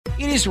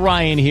It is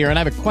Ryan here, and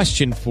I have a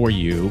question for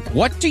you.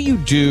 What do you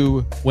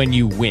do when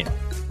you win?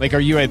 Like, are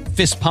you a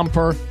fist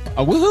pumper,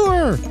 a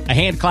woohooer, a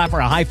hand clapper,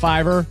 a high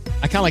fiver?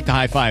 I kind of like the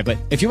high five, but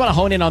if you want to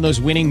hone in on those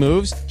winning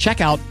moves,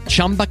 check out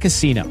Chumba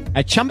Casino.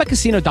 At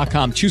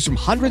ChumbaCasino.com, choose from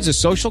hundreds of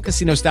social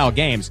casino-style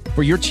games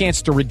for your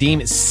chance to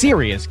redeem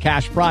serious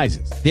cash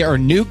prizes. There are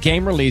new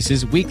game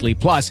releases weekly,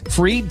 plus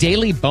free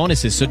daily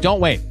bonuses. So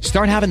don't wait.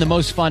 Start having the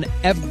most fun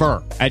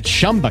ever at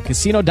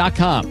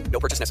ChumbaCasino.com.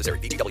 No purchase necessary.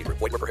 VGW Group.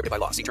 Void where prohibited by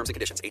law. See terms and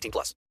conditions.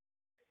 18+.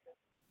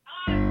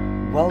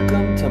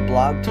 Welcome to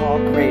Blog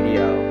Talk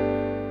Radio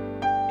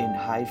in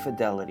high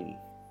fidelity.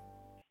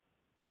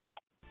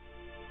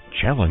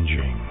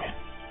 Challenging,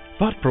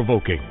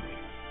 thought-provoking,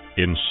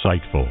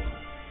 insightful.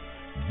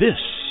 This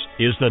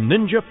is the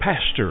Ninja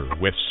Pastor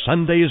with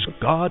Sunday's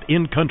God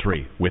in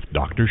Country with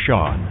Dr.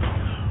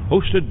 Shawn,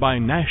 hosted by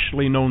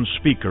nationally known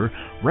speaker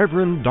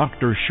Reverend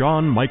Dr.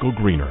 Shawn Michael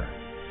Greener.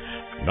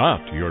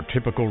 Not your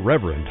typical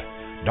reverend.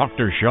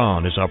 Dr.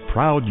 Shawn is a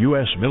proud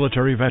U.S.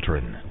 military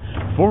veteran,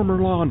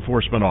 former law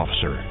enforcement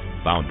officer,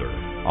 founder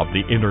of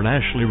the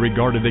internationally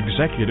regarded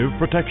Executive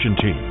Protection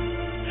Team.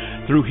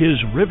 Through his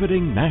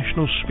riveting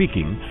national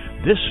speaking,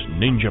 this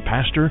Ninja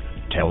Pastor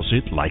tells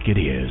it like it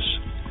is.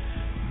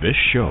 This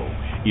show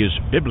is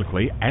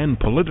biblically and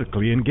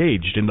politically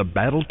engaged in the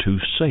battle to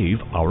save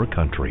our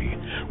country,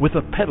 with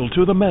a pedal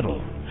to the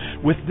metal,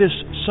 with this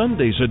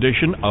Sunday's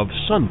edition of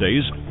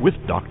Sundays with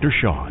Dr.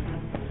 Shawn.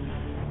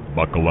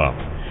 Buckle up.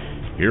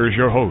 Here's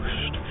your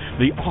host,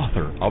 the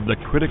author of the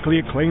critically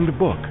acclaimed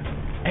book,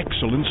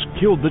 Excellence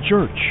Killed the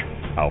Church,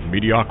 How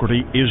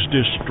Mediocrity is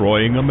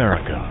Destroying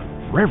America,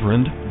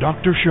 Reverend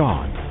Dr.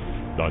 Shawn,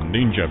 the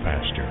Ninja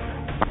Pastor,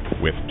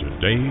 with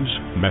today's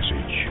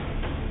message.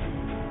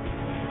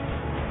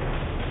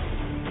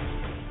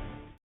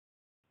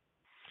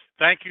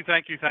 Thank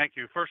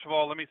you. First of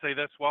all, let me say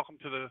this. Welcome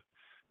to the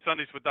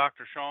Sundays with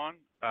Dr. Shawn.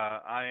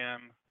 I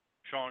am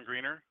Shawn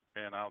Greener,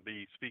 and I'll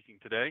be speaking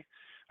today.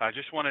 I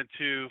just wanted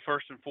to,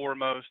 first and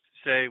foremost,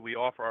 say we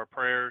offer our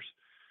prayers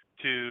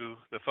to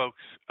the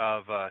folks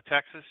of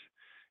Texas.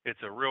 It's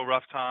a real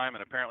rough time,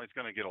 and apparently it's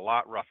going to get a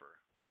lot rougher.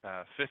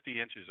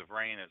 50 inches of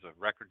rain is a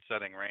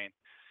record-setting rain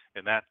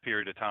in that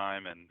period of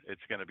time, and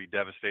it's going to be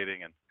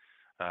devastating. And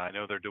I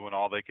know they're doing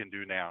all they can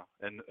do now.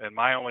 And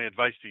my only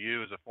advice to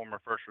you as a former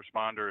first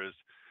responder is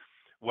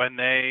when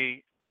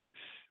they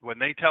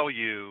tell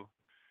you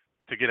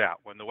to get out,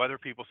 when the weather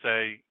people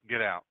say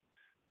get out,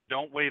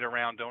 don't wait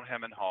around, don't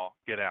hem and haw,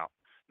 get out.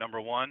 Number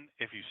one,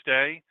 if you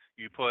stay,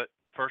 you put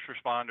first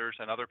responders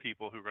and other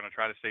people who are going to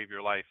try to save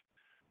your life,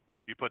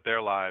 you put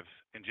their lives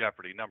in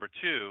jeopardy. Number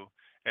two,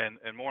 and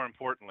more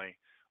importantly,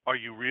 are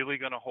you really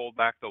going to hold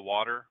back the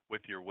water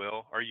with your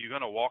will? Are you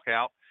going to walk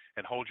out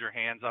and hold your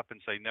hands up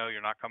and say, no,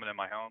 you're not coming in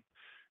my home?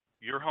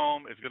 Your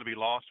home is going to be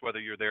lost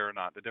whether you're there or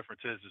not. The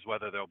difference is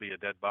whether there'll be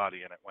a dead body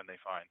in it when they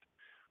find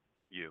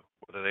you,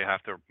 whether they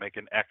have to make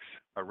an X,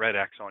 a red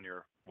X on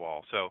your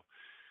wall. So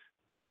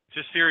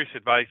just serious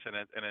advice, and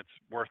it's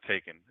worth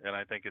taking. And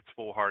I think it's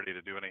foolhardy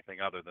to do anything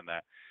other than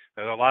that.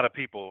 There's a lot of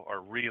people are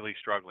really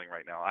struggling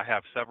right now. I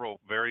have several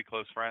very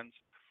close friends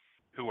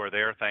who are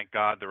there. Thank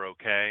God they're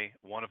okay.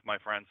 One of my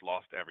friends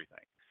lost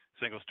everything.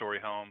 Single-story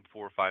home,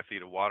 4 or 5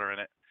 feet of water in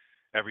it.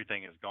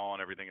 Everything is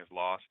gone. Everything is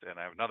lost. And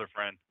I have another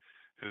friend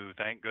who,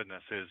 thank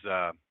goodness,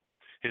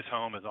 his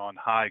home is on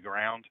high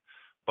ground,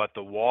 but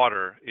the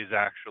water is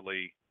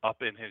actually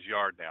up in his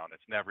yard now, and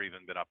it's never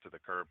even been up to the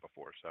curb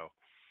before. So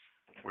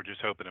we're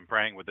just hoping and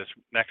praying with this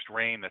next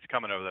rain that's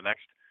coming over the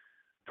next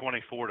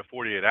 24 to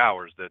 48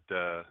 hours that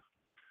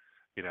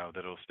that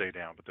it'll stay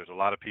down. But there's a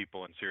lot of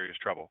people in serious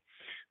trouble.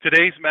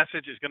 Today's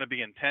message is going to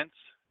be intense.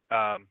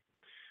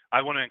 I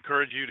want to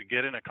encourage you to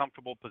get in a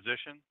comfortable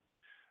position.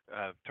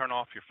 Turn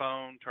off your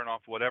phone. Turn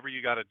off whatever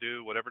you got to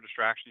do, whatever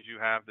distractions you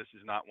have. This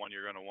is not one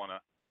you're going to want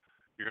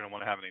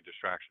to have any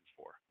distractions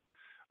for.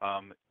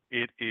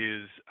 It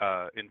is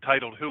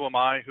entitled, "Who Am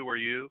I? Who Are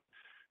You?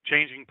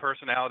 Changing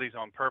Personalities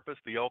on Purpose,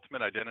 the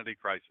Ultimate Identity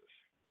Crisis."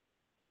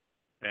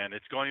 And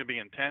it's going to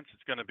be intense.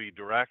 It's going to be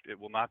direct. It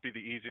will not be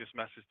the easiest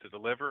message to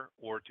deliver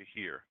or to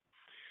hear.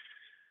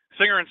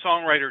 Singer and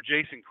songwriter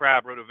Jason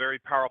Crabb wrote a very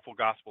powerful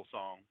gospel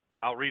song.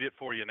 I'll read it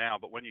for you now,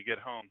 but when you get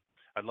home,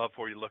 I'd love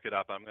for you to look it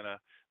up.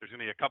 There's going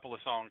to be a couple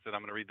of songs that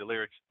I'm going to read the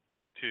lyrics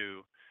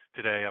to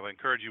today. I would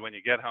encourage you when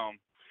you get home,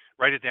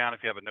 write it down if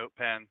you have a note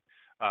pen,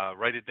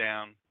 write it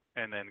down,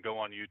 and then go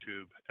on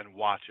YouTube and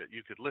watch it.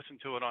 You could listen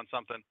to it on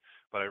something,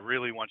 but I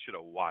really want you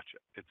to watch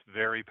it. It's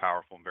very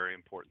powerful and very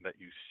important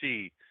that you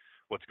see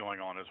what's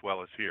going on as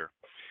well as hear.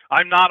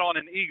 I'm not on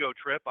an ego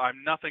trip.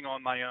 I'm nothing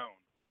on my own.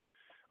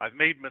 I've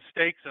made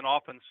mistakes and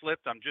often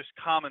slipped. I'm just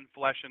common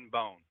flesh and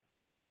bone.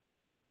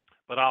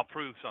 But I'll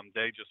prove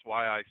someday just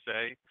why I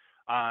say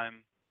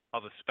I'm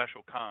of a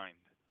special kind.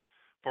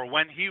 For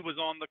when he was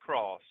on the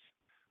cross,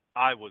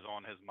 I was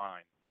on his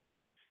mind.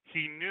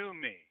 He knew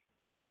me,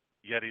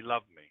 yet he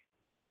loved me.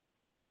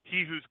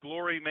 He whose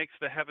glory makes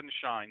the heavens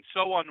shine,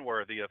 so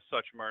unworthy of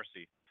such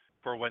mercy.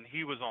 For when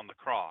he was on the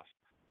cross,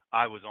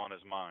 I was on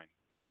his mind.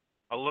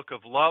 A look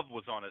of love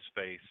was on his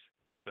face,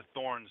 the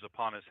thorns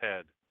upon his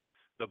head,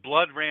 The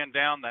blood ran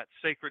down that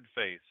sacred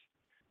face.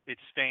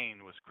 Its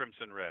stain was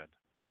crimson red.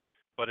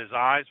 But his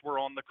eyes were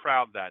on the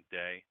crowd that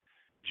day.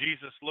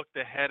 Jesus looked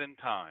ahead in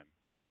time.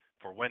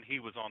 For when he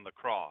was on the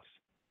cross,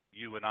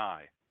 you and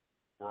I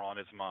were on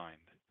his mind.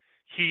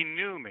 He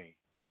knew me,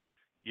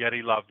 yet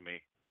he loved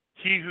me.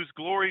 He whose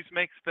glories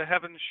makes the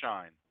heavens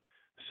shine,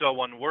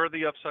 so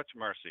unworthy of such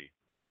mercy.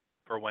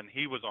 For when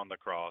he was on the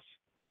cross,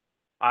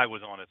 I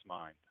was on his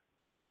mind.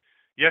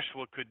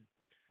 Yeshua could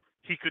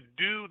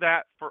do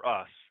that for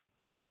us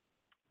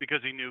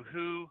because he knew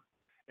who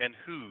and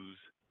whose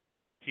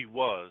he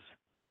was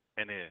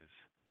and is.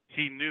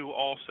 He knew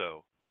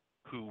also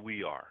who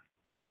we are.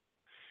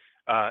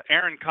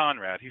 Aaron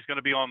Conrad, he's going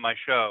to be on my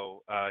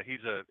show. He's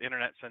an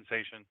internet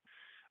sensation.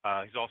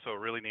 He's also a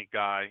really neat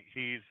guy.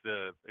 He's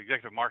the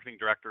executive marketing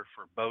director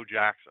for Bo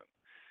Jackson.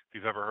 If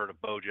you've ever heard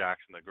of Bo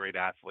Jackson, the great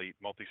athlete,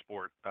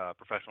 multi-sport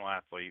professional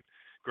athlete,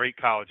 great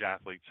college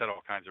athlete, set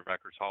all kinds of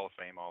records, Hall of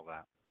Fame, all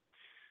that.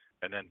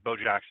 And then Bo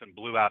Jackson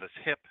blew out his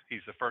hip.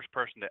 He's the first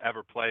person to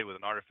ever play with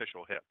an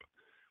artificial hip,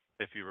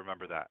 if you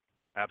remember that.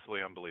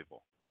 Absolutely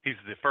unbelievable. He's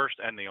the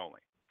first and the only.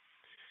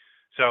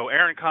 So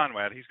Aaron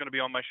Conrad, he's going to be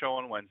on my show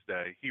on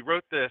Wednesday. He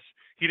wrote this.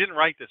 He didn't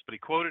write this, but he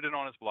quoted it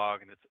on his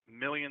blog, and it's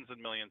millions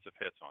and millions of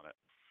hits on it.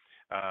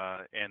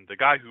 And the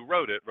guy who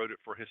wrote it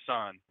for his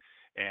son,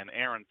 and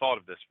Aaron thought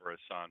of this for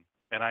his son,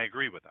 and I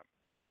agree with him.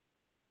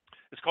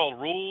 It's called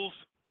Rules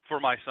for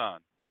My Son.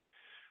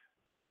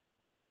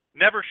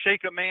 Never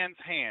shake a man's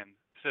hand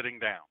sitting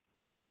down,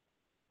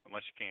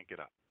 unless you can't get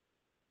up.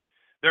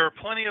 There are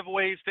plenty of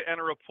ways to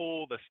enter a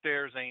pool. The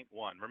stairs ain't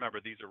one. Remember,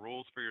 these are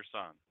rules for your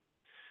son.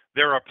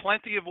 There are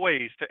plenty of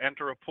ways to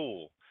enter a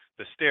pool.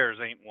 The stairs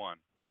ain't one.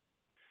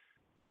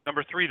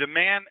 Number 3, the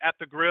man at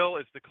the grill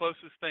is the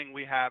closest thing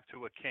we have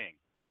to a king.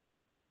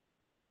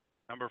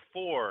 Number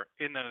 4,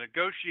 in the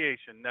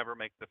negotiation, never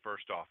make the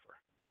first offer.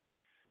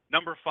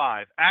 Number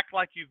 5, act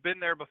like you've been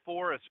there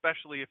before,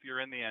 especially if you're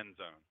in the end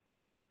zone.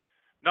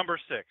 Number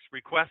 6,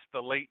 request the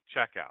late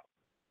checkout.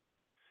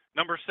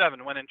 Number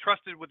 7, when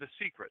entrusted with a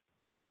secret,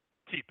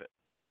 keep it.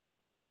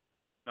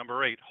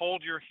 Number 8,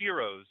 hold your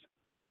heroes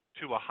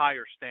to a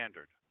higher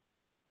standard.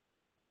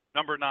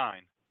 Number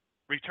 9,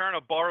 return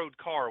a borrowed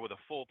car with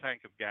a full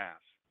tank of gas.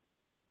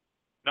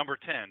 Number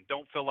 10,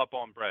 don't fill up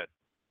on bread.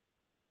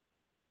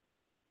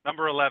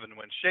 Number 11,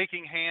 when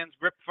shaking hands,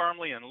 grip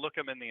firmly and look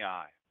them in the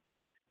eye.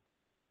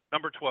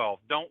 Number 12,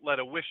 don't let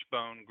a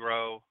wishbone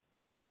grow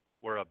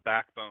where a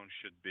backbone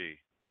should be.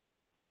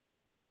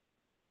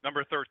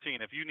 Number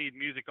 13, if you need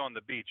music on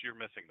the beach, you're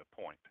missing the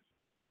point.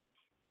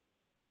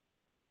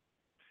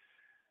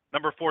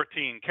 Number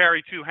 14,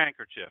 carry 2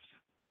 handkerchiefs.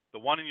 The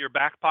one in your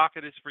back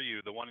pocket is for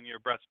you. The one in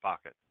your breast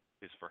pocket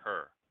is for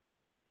her.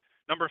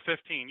 Number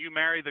 15, you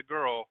marry the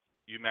girl,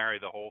 you marry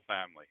the whole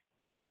family.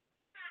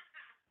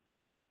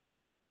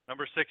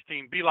 Number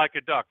 16, be like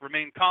a duck.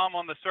 Remain calm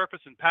on the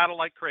surface and paddle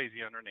like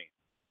crazy underneath.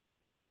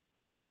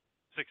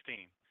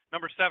 16.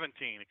 Number 17,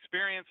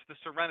 experience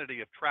the serenity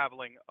of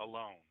traveling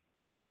alone.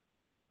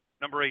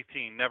 Number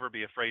 18, never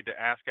be afraid to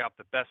ask out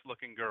the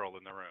best-looking girl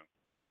in the room.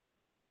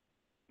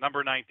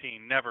 Number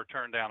 19, never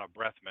turn down a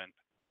breath mint.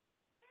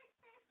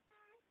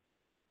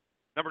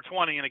 Number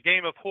 20, in a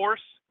game of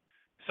horse,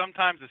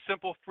 sometimes a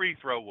simple free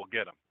throw will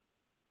get them.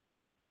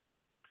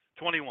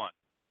 21,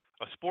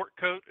 a sport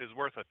coat is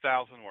worth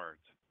 1,000 words.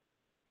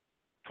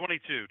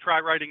 22, try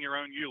writing your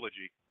own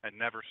eulogy and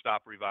never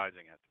stop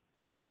revising it.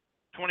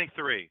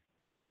 23,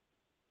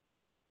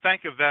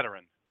 thank a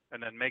veteran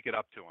and then make it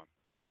up to him.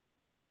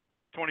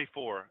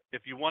 24,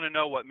 if you want to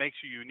know what makes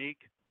you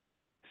unique,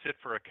 sit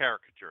for a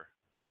caricature.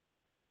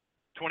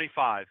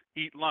 25,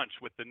 eat lunch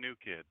with the new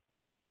kid.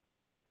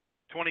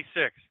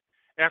 26,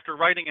 after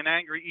writing an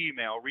angry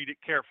email, read it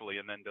carefully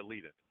and then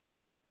delete it.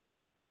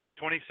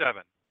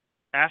 27,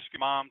 ask your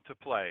mom to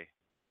play.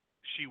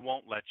 She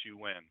won't let you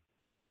win.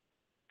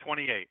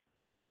 28,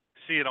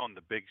 see it on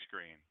the big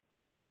screen.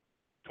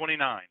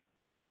 29,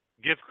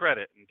 give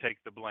credit and take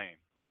the blame.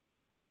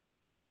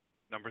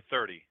 Number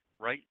 30,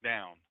 write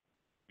down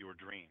your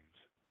dreams.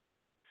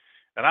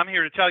 And I'm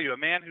here to tell you, a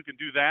man who can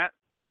do that,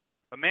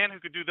 a man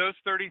who could do those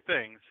 30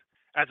 things,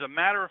 as a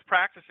matter of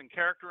practice and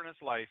character in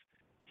his life,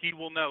 he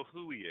will know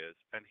who he is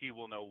and he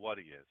will know what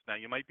he is. Now,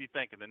 you might be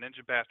thinking, the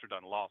Ninja Pastor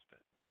done lost it.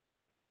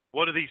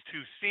 What do these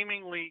two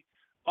seemingly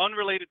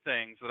unrelated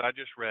things that I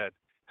just read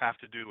have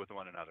to do with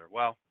one another?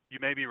 Well, you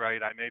may be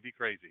right, I may be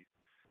crazy,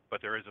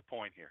 but there is a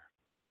point here.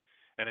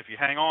 And if you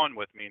hang on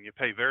with me and you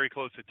pay very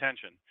close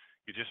attention,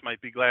 you just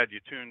might be glad you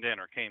tuned in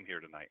or came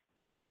here tonight.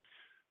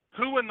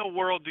 Who in the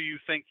world do you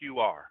think you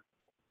are?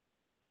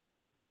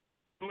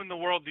 Who in the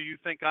world do you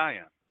think I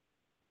am?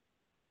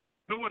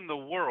 Who in the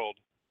world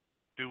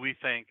do we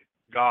think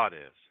God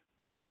is?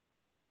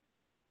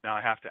 Now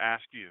I have to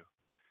ask you,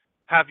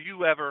 have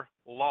you ever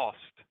lost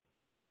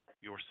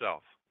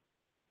yourself?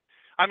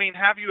 I mean,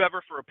 have you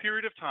ever, for a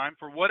period of time,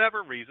 for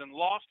whatever reason,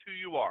 lost who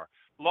you are,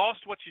 lost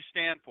what you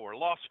stand for,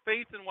 lost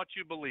faith in what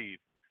you believe,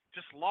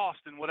 just lost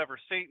in whatever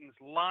Satan's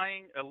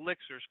lying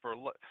elixirs for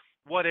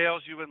what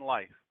ails you in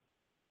life?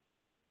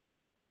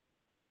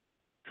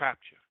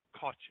 Trapped you,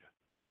 caught you,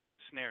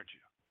 ensnared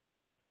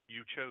you.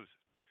 You chose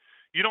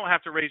it. You don't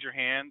have to raise your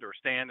hand or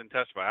stand and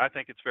testify. I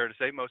think it's fair to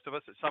say most of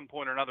us at some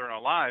point or another in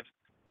our lives,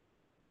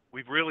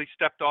 we've really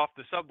stepped off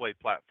the subway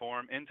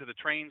platform into the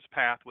train's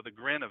path with a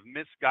grin of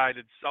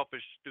misguided,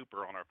 selfish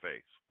stupor on our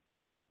face.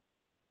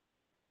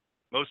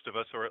 Most of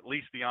us, or at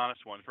least the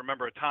honest ones,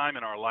 remember a time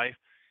in our life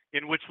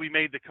in which we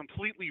made the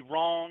completely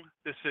wrong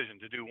decision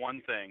to do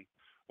one thing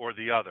or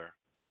the other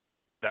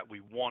that we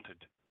wanted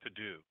to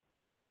do,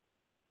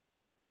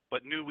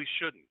 but knew we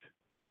shouldn't.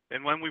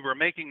 And when we were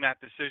making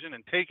that decision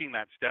and taking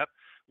that step,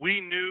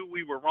 we knew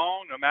we were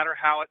wrong no matter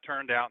how it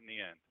turned out in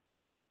the end.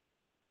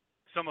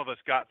 Some of us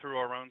got through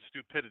our own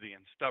stupidity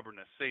and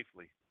stubbornness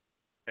safely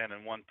and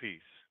in one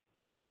piece.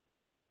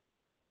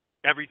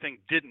 Everything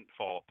didn't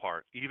fall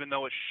apart, even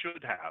though it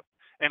should have,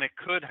 and it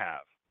could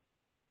have.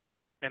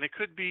 And it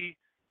could be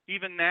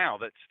even now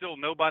that still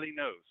nobody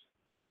knows.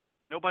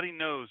 Nobody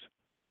knows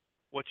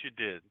what you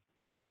did.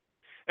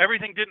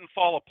 Everything didn't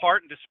fall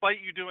apart, and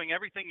despite you doing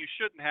everything you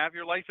shouldn't have,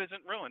 your life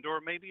isn't ruined, or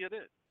maybe it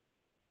is,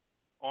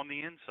 on the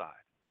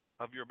inside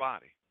of your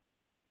body,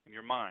 in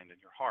your mind, and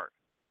your heart,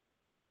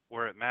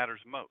 where it matters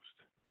most.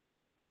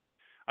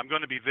 I'm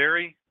going to be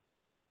very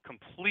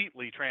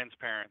completely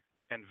transparent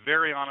and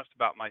very honest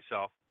about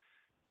myself,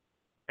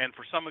 and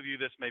for some of you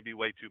this may be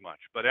way too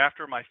much, but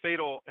after my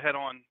fatal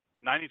head-on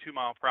 92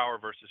 mile per hour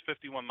versus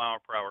 51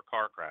 mile per hour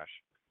car crash,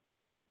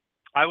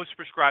 I was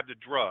prescribed a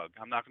drug.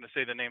 I'm not going to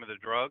say the name of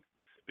the drug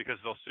because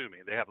they'll sue me.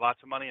 They have lots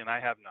of money and I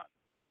have none.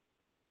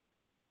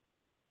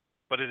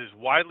 But it is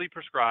widely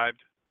prescribed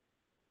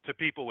to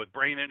people with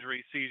brain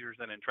injury, seizures,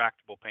 and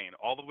intractable pain,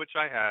 all of which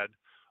I had,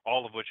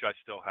 all of which I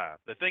still have.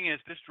 The thing is,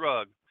 this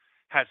drug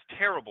has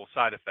terrible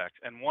side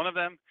effects, and one of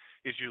them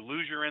is you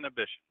lose your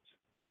inhibitions.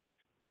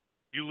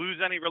 You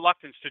lose any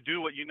reluctance to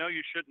do what you know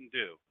you shouldn't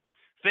do.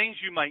 Things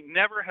you might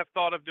never have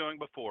thought of doing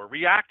before,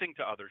 reacting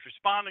to others,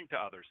 responding to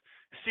others,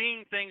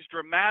 seeing things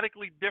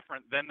dramatically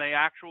different than they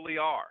actually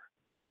are.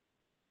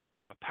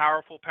 A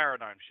powerful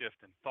paradigm shift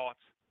in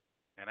thoughts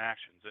and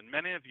actions. And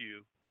many of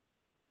you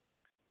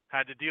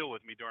had to deal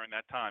with me during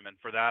that time, and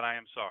for that I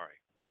am sorry.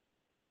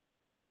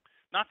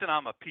 Not that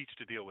I'm a peach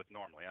to deal with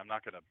normally. I'm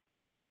not going to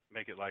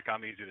make it like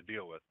I'm easy to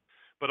deal with.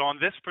 But on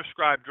this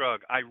prescribed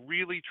drug, I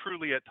really,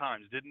 truly at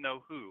times didn't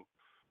know who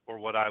or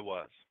what I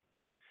was.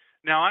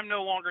 Now, I'm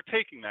no longer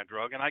taking that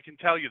drug, and I can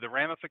tell you the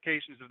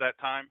ramifications of that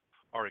time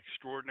are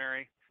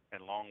extraordinary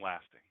and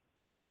long-lasting.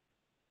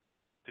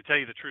 To tell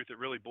you the truth, it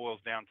really boils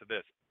down to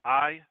this.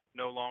 I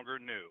no longer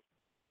knew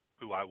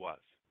who I was.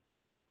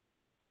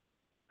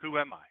 Who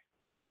am I?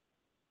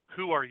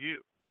 Who are you?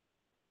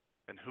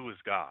 And who is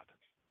God?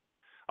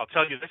 I'll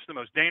tell you this, the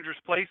most dangerous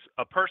place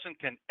a person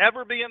can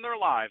ever be in their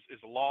lives is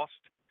lost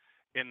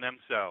in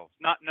themselves,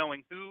 not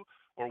knowing who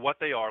or what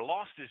they are.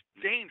 Lost is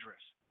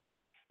dangerous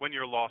when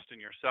you're lost in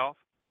yourself.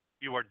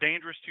 You are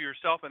dangerous to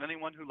yourself and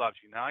anyone who loves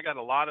you. Now, I got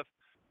a lot of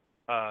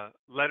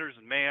letters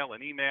and mail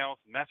and emails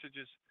and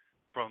messages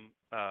from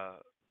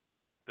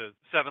the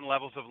 7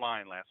 levels of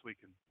lying last week.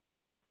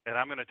 And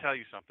I'm going to tell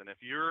you something. If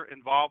you're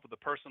involved with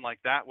a person like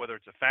that, whether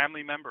it's a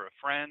family member, a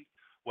friend,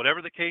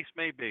 whatever the case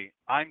may be,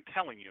 I'm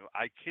telling you,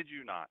 I kid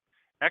you not,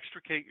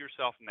 extricate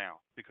yourself now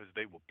because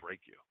they will break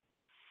you.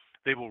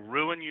 They will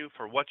ruin you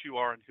for what you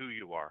are and who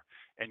you are.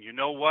 And you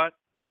know what?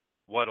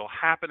 What will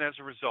happen as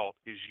a result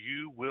is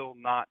you will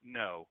not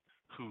know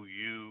who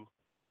you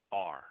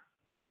are.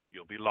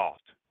 You'll be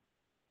lost.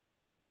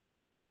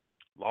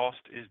 Lost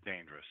is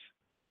dangerous.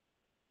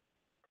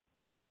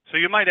 So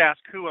you might ask,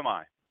 who am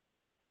I?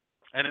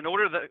 And in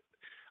order that,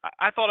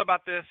 I thought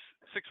about this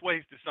 6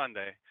 ways to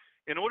Sunday.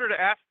 In order to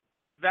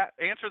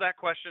answer that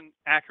question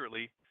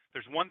accurately,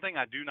 there's one thing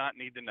I do not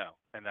need to know,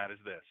 and that is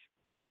this.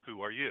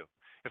 Who are you?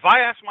 If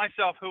I ask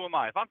myself, who am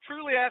I? If I'm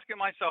truly asking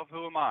myself,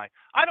 who am I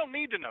don't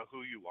need to know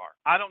who you are.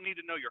 I don't need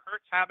to know your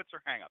hurts, habits,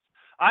 or hang-ups.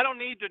 I don't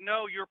need to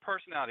know your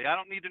personality. I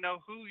don't need to know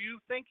who you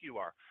think you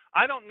are.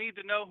 I don't need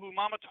to know who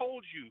mama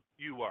told you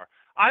you are.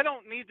 I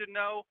don't need to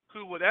know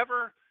who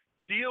whatever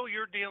deal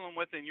you're dealing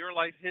with in your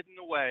life hidden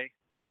away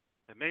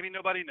that maybe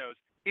nobody knows.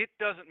 It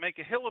doesn't make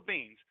a hill of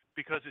beans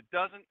because it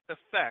doesn't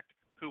affect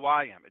who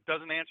I am. It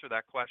doesn't answer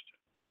that question.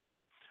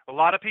 A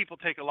lot of people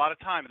take a lot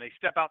of time and they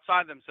step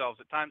outside themselves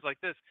at times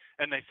like this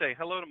and they say,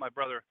 hello to my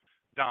brother,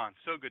 Don.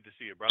 So good to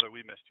see you, brother.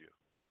 We missed you.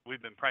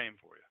 We've been praying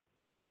for you.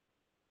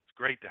 It's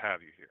great to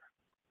have you here.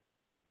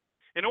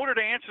 In order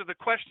to answer the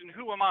question,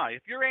 who am I?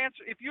 If you're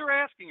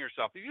asking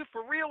yourself, if you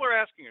for real are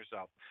asking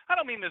yourself, I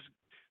don't mean this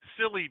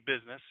silly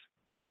business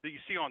that you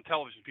see on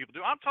television people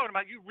do. I'm talking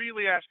about you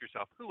really ask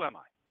yourself, who am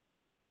I?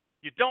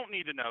 You don't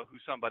need to know who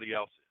somebody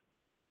else is.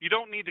 You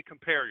don't need to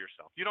compare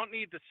yourself. You don't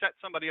need to set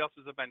somebody else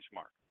as a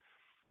benchmark.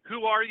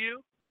 Who are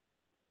you?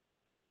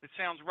 It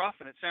sounds rough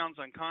and it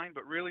sounds unkind,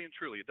 but really and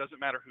truly, it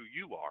doesn't matter who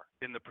you are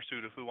in the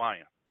pursuit of who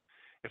I am.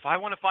 If I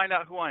want to find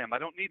out who I am, I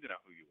don't need to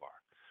know who you are.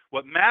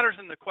 What matters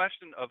in the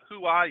question of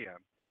who I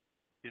am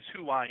is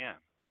who I am,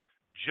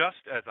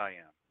 just as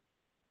I am.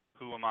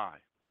 Who am I?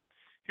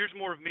 Here's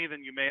more of me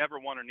than you may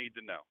ever want or need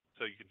to know.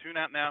 So you can tune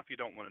out now if you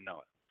don't want to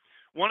know it.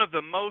 One of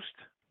the most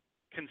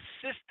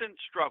consistent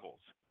struggles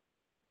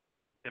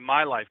in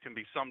my life can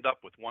be summed up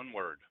with one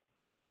word: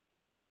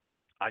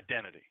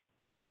 identity.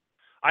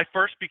 I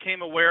first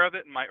became aware of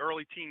it in my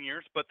early teen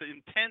years, but the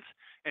intense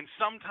and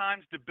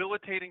sometimes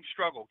debilitating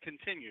struggle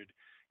continued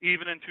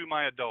even into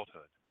my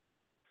adulthood.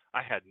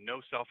 I had no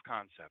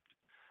self-concept.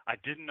 I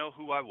didn't know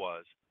who I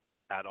was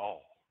at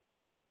all.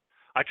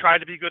 I tried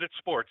to be good at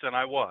sports, and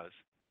I was,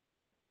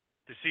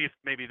 to see if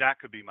maybe that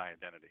could be my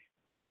identity.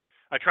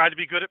 I tried to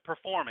be good at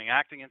performing,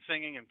 acting and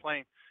singing and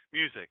playing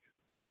music,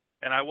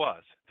 and I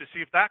was, to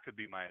see if that could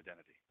be my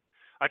identity.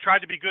 I tried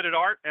to be good at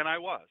art, and I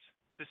was,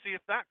 to see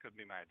if that could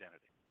be my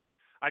identity.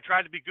 I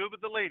tried to be good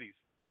with the ladies,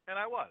 and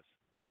I was,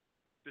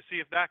 to see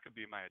if that could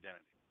be my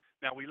identity.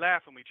 Now, we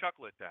laugh and we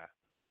chuckle at that,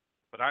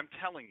 but I'm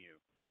telling you,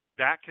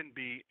 that can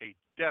be a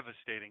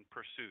devastating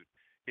pursuit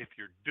if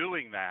you're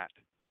doing that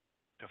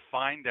to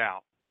find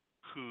out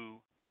who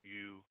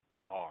you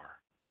are.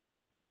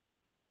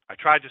 I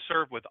tried to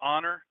serve with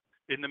honor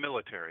in the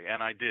military,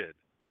 and I did,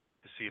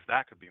 to see if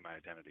that could be my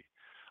identity.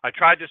 I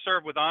tried to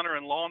serve with honor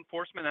in law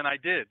enforcement, and I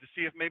did, to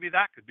see if maybe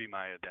that could be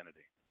my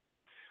identity.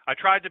 I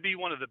tried to be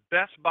one of the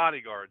best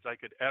bodyguards I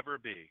could ever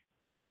be,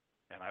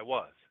 and I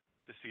was,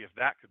 to see if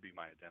that could be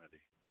my identity.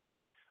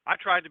 I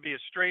tried to be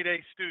a straight A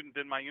student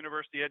in my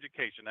university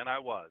education, and I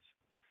was,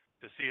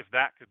 to see if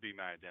that could be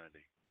my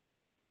identity.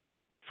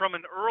 From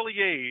an early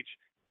age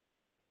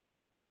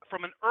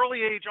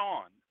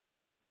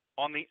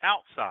on the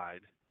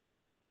outside,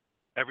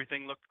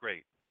 everything looked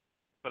great.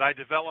 But I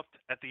developed,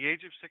 at the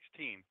age of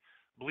 16,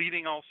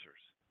 bleeding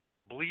ulcers,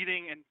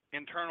 bleeding in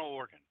internal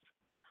organs.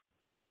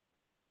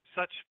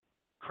 Such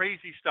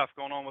crazy stuff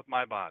going on with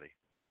my body.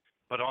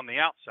 But on the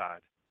outside,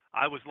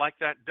 I was like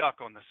that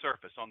duck on the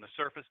surface. On the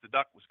surface, the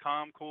duck was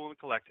calm, cool, and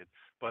collected.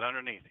 But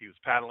underneath, he was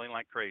paddling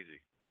like crazy.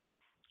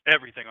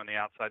 Everything on the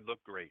outside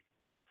looked great.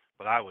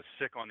 But I was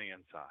sick on the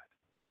inside.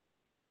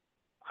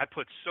 I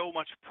put so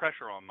much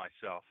pressure on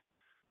myself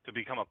to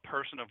become a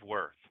person of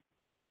worth.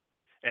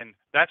 And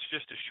that's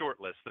just a short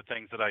list, the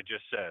things that I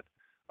just said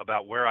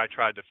about where I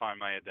tried to find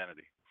my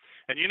identity.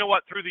 And you know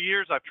what? Through the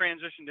years, I've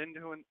transitioned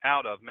into and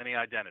out of many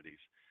identities.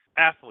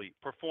 Athlete,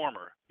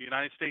 performer,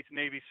 United States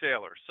Navy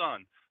sailor,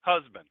 son,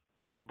 husband,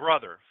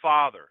 brother,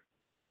 father,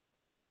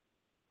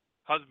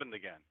 husband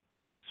again,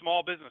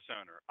 small business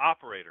owner,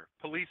 operator,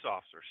 police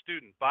officer,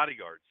 student,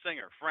 bodyguard,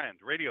 singer, friend,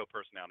 radio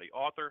personality,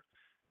 author,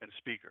 and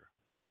speaker.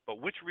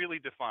 But which really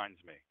defines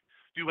me?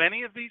 Do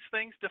any of these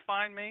things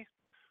define me?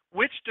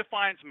 Which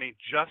defines me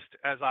just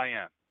as I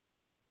am?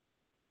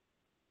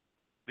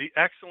 The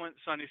excellent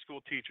Sunday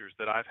school teachers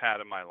that I've had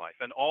in my life,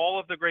 and all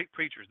of the great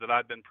preachers that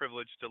I've been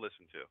privileged to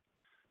listen to,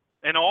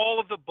 and all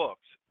of the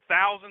books,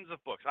 thousands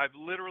of books. I've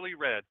literally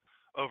read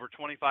over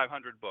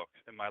 2,500 books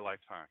in my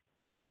lifetime.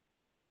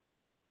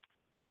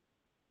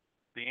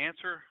 The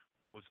answer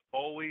was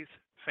always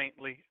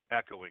faintly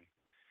echoing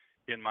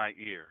in my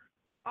ear.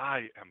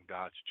 I am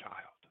God's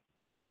child.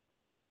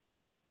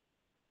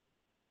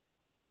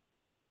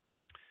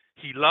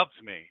 He loves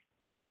me,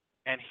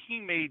 and he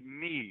made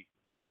me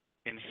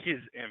in his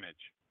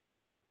image.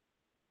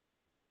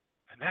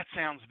 And that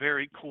sounds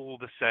very cool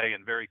to say,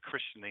 and very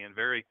Christian-y, and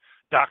very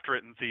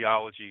doctorate in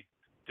theology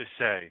to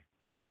say.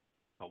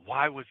 But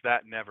why was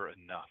that never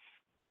enough?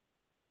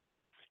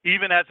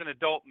 Even as an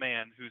adult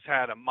man who's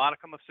had a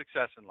modicum of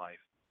success in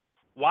life,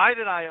 why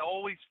did I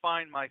always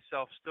find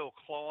myself still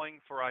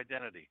clawing for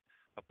identity,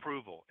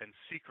 approval, and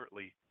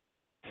secretly,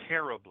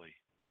 terribly,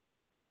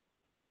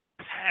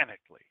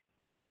 panically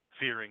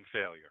fearing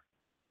failure?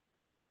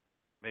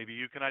 Maybe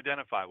you can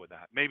identify with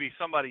that. Maybe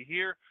somebody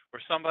here or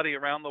somebody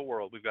around the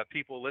world. We've got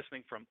people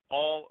listening from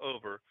all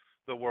over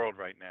the world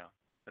right now.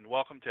 And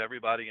welcome to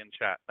everybody in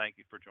chat. Thank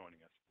you for joining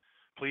us.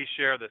 Please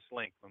share this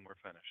link when we're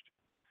finished.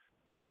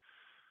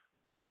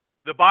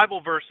 The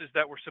Bible verses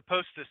that were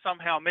supposed to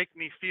somehow make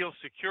me feel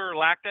secure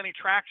lacked any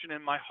traction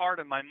in my heart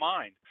and my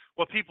mind.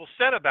 What people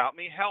said about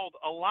me held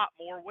a lot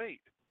more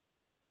weight,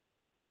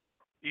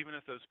 even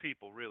if those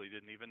people really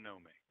didn't even know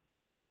me.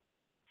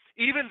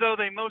 Even though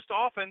they most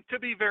often, to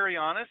be very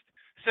honest,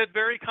 said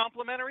very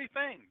complimentary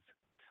things.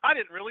 I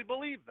didn't really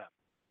believe them.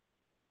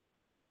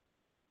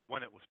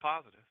 When it was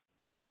positive,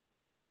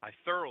 I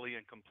thoroughly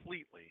and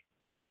completely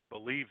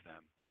believed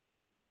them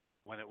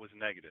when it was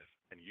negative,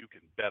 and you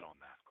can bet on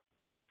that.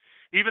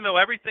 Even though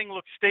everything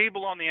looked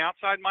stable on the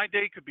outside, my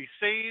day could be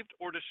saved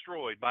or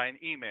destroyed by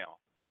an email,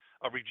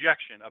 a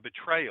rejection, a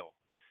betrayal,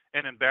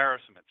 an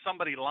embarrassment,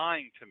 somebody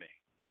lying to me,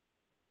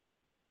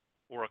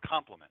 or a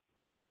compliment,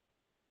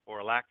 or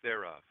a lack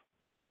thereof.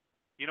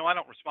 You know, I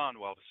don't respond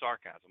well to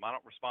sarcasm. I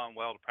don't respond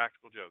well to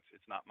practical jokes.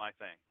 It's not my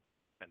thing,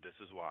 and this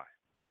is why.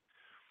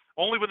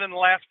 Only within the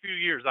last few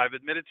years, I've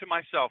admitted to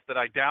myself that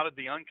I doubted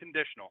the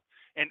unconditional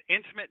and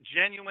intimate,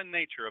 genuine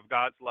nature of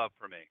God's love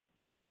for me.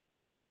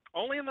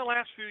 Only in the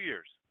last few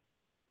years.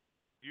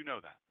 You know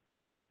that.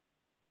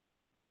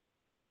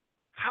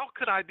 How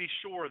could I be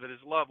sure that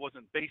his love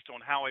wasn't based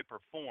on how I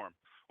perform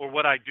or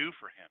what I do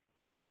for him,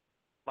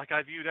 like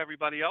I viewed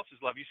everybody else's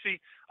love? You see,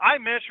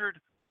 I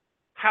measured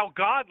how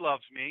God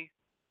loves me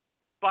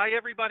by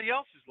everybody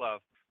else's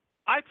love.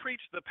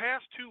 The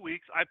past 2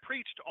 weeks, I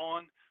preached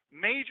on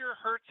major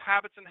hurts,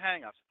 habits, and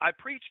hang-ups. I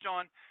preached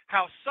on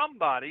how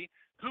somebody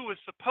who is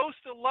supposed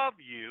to love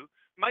you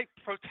might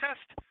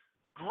protest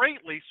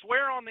greatly,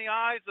 swear on the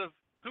eyes of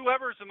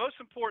whoever is the most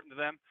important to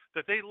them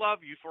that they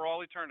love you for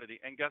all eternity.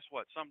 And guess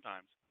what?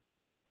 Sometimes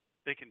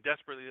they can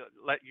desperately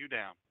let you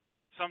down.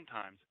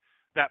 Sometimes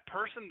that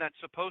person that's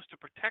supposed to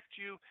protect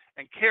you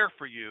and care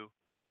for you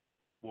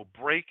will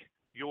break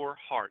your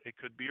heart. It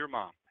could be your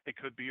mom. It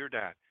could be your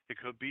dad. It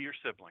could be your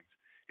siblings.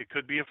 It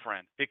could be a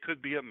friend. It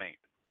could be a mate.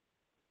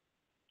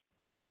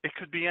 It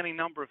could be any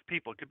number of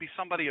people. It could be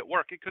somebody at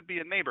work. It could be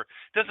a neighbor.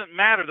 It doesn't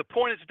matter. The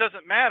point is, it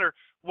doesn't matter.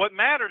 What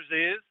matters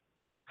is,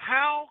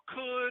 how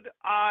could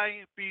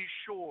I be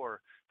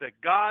sure that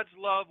God's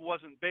love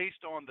wasn't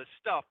based on the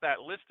stuff,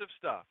 that list of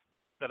stuff,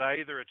 that I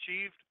either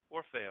achieved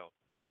or failed?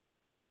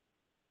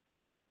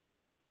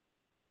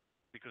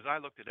 Because I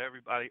looked at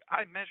everybody.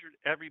 I measured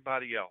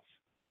everybody else.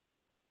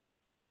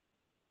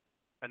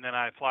 And then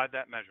I applied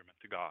that measurement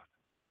to God.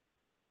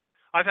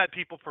 I've had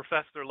people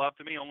profess their love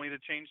to me only to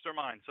change their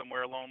mind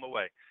somewhere along the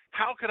way.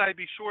 How could I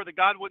be sure that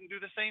God wouldn't do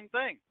the same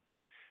thing?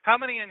 How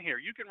many in here?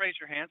 You can raise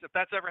your hands if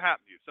that's ever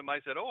happened to you.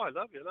 Somebody said, "Oh, I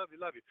love you, I love you,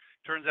 I love you."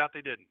 Turns out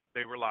they didn't.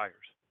 They were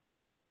liars.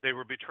 They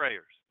were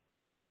betrayers.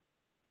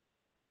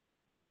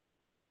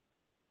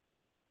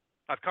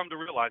 I've come to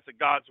realize that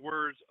God's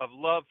words of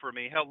love for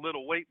me held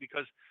little weight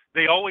because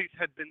they always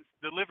had been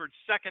delivered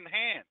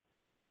secondhand.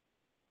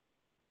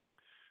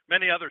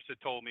 Many others had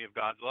told me of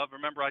God's love.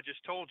 Remember, I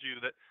just told you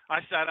that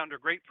I sat under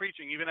great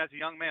preaching. Even as a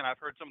young man, I've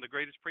heard some of the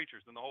greatest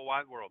preachers in the whole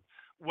wide world.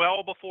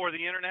 Well before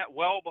the internet,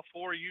 well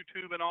before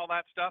YouTube and all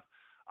that stuff,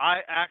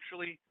 I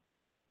actually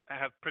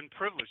have been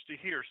privileged to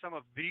hear some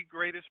of the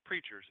greatest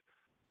preachers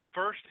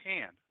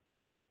firsthand,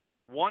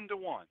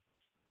 one-to-one,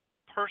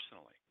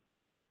 personally.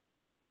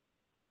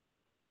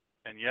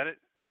 And yet,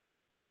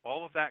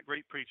 all of that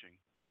great preaching,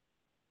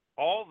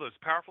 all those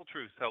powerful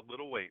truths held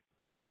little weight.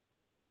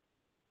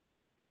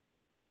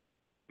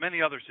 Many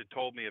others had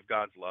told me of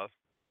God's love,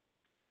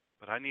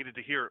 but I needed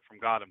to hear it from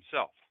God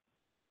himself.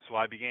 So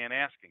I began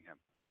asking him,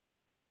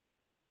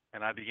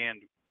 and I began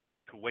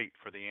to wait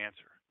for the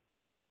answer,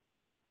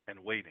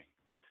 and waiting,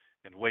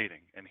 and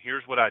waiting. And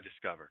here's what I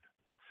discovered.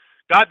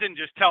 God didn't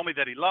just tell me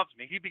that he loves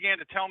me. He began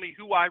to tell me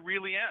who I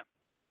really am.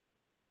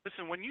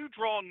 Listen, when you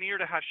draw near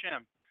to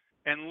Hashem,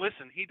 and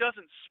listen, he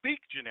doesn't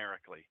speak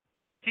generically.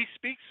 He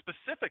speaks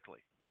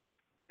specifically.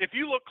 If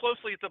you look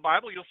closely at the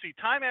Bible, you'll see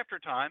time after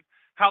time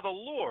how the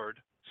Lord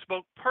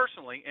spoke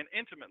personally and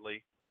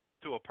intimately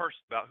to a person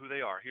about who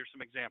they are. Here's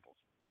some examples.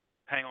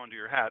 Hang on to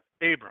your hat.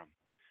 Abram,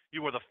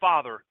 you are the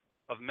father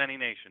of many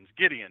nations.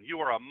 Gideon, you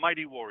are a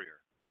mighty warrior.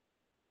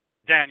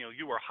 Daniel,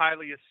 you are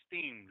highly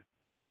esteemed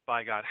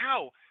by God.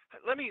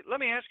 Let me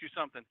ask you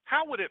something.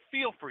 How would it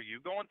feel for you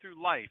going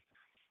through life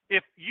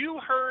if you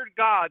heard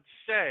God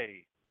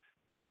say,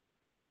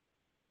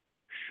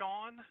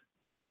 "Shawn,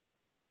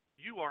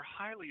 you are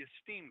highly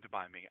esteemed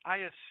by me. I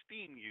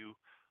esteem you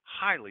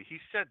highly." He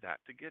said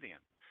that to Gideon.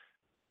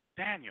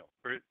 Daniel,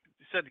 or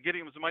he said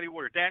Gideon was a mighty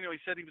warrior. Daniel, he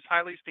said he was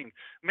highly esteemed.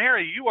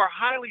 Mary, you are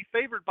highly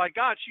favored by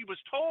God. She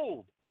was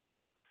told,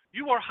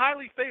 you are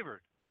highly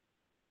favored.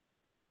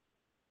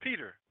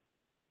 Peter,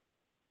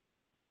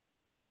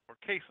 or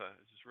Kepha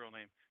is his real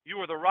name, you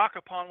are the rock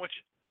upon which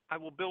I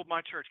will build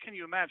my church. Can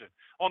you imagine?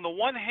 On the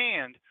one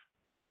hand,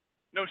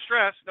 no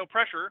stress, no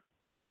pressure,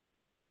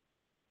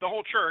 the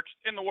whole church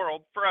in the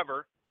world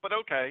forever, but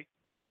okay.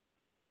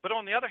 But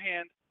on the other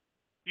hand,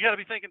 you got to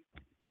be thinking,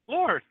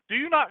 Lord, do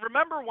you not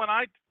remember when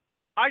I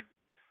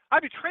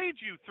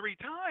betrayed you 3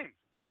 times?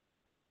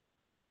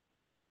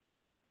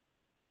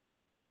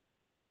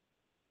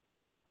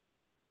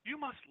 You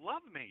must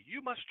love me.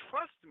 You must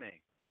trust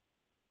me.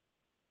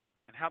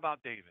 And how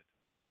about David?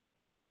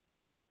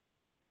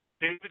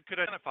 David could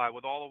identify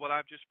with all of what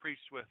I've just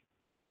preached with.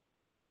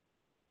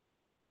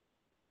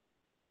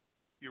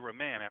 You're a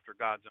man after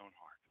God's own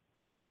heart.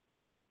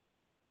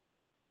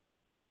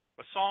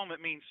 A song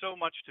that means so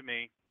much to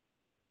me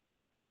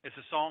is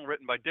a song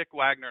written by Dick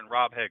Wagner and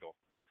Rob Hagel.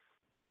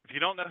 If you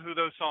don't know who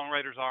those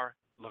songwriters are,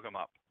 look them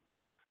up.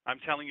 I'm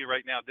telling you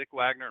right now, Dick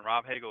Wagner and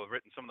Rob Hagel have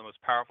written some of the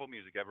most powerful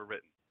music ever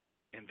written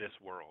in this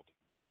world.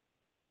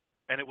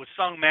 And it was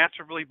sung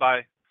masterfully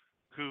by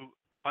who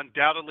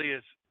undoubtedly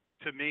is,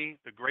 to me,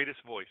 the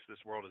greatest voice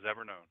this world has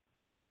ever known.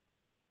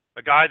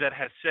 A guy that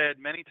has said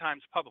many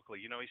times publicly,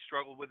 he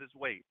struggled with his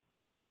weight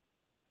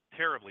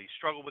terribly. He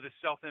struggled with his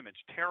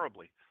self-image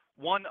terribly.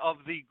 One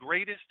of the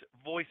greatest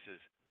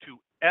voices to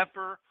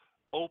ever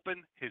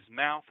open his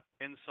mouth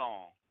in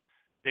song,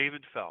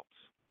 David Phelps,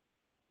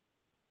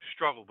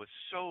 struggled with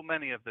so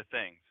many of the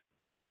things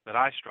that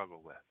I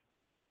struggle with.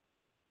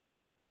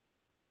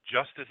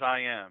 Just as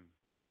I am.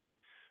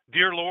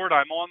 Dear Lord,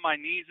 I'm on my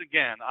knees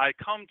again. I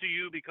come to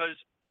you because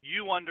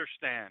you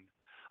understand.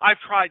 I've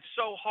tried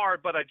so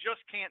hard, but I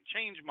just can't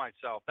change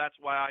myself. That's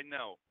why I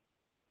know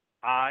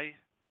I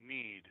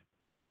need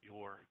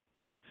your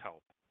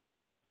help.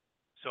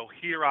 So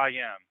here I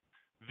am.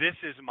 This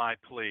is my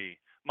plea.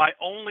 My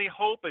only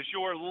hope is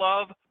your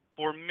love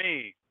for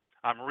me.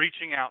 I'm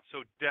reaching out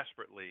so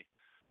desperately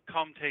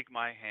Come take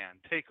my hand.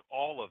 Take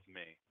all of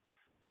me,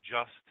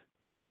 just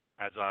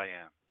as I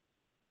am.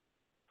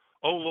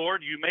 Oh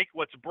Lord, you make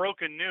what's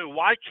broken new.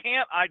 Why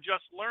can't I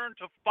just learn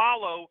to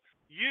follow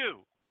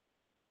you?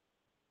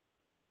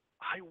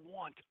 I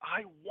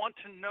want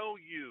to know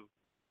you,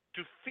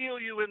 to feel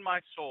you in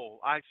my soul.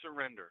 I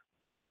surrender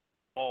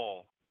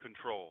all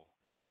control.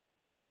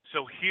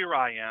 So here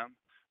I am.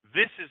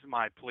 This is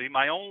my plea.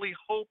 My only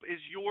hope is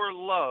your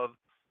love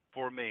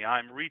for me.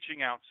 I'm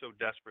reaching out so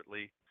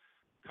desperately.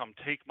 Come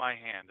take my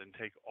hand and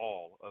take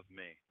all of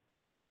me,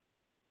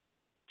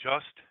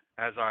 just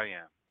as I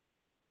am.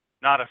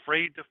 Not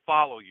afraid to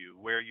follow you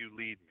where you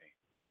lead me.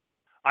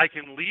 I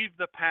can leave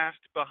the past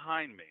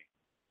behind me.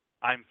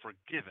 I'm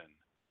forgiven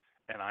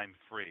and I'm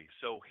free.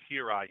 So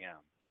here I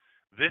am.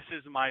 This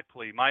is my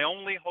plea. My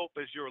only hope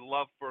is your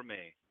love for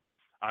me.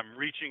 I'm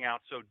reaching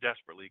out so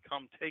desperately.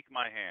 Come take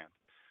my hand.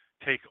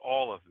 Take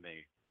all of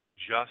me,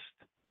 just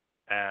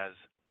as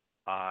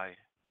I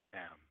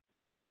am.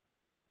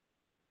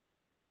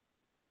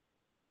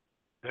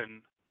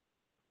 Then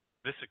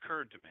this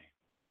occurred to me.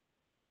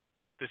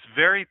 This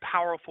very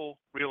powerful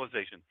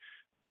realization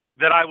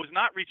that I was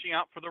not reaching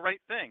out for the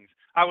right things.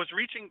 I was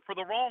reaching for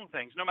the wrong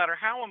things, no matter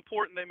how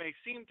important they may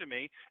seem to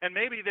me, and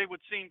maybe they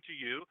would seem to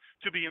you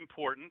to be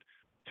important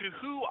to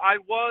who I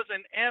was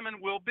and am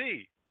and will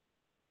be.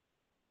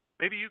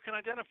 Maybe you can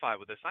identify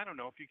with this. I don't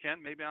know if you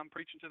can. Maybe I'm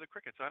preaching to the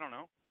crickets. I don't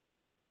know.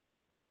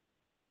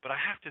 But I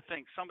have to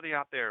think somebody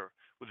out there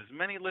with as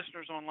many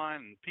listeners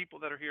online and people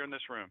that are here in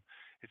this room,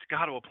 it's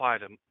got to apply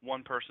to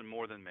one person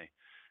more than me.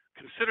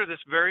 Consider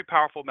this very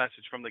powerful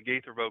message from the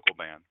Gaither Vocal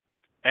Band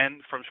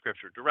and from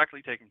Scripture,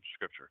 directly taken from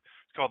Scripture.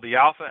 It's called the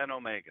Alpha and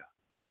Omega.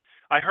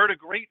 I heard a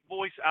great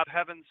voice out of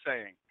heaven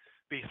saying,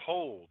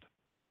 behold,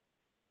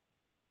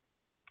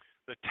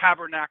 the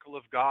tabernacle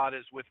of God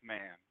is with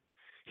man.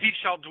 He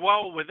shall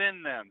dwell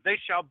within them. They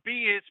shall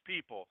be his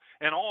people,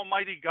 and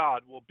Almighty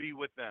God will be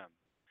with them.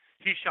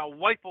 He shall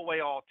wipe away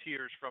all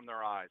tears from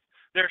their eyes.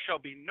 There shall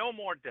be no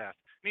more death,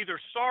 neither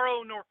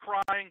sorrow nor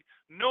crying,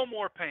 no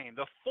more pain.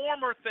 The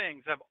former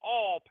things have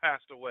all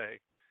passed away.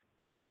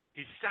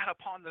 He sat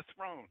upon the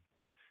throne,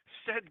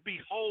 said,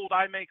 behold,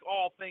 I make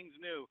all things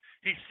new.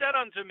 He said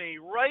unto me,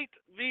 write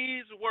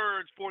these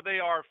words, for they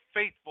are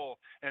faithful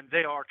and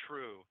they are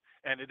true.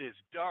 And it is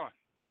done.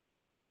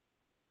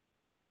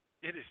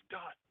 It is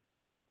done.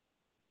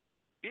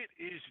 It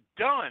is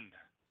done.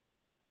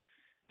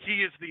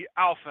 He is the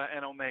Alpha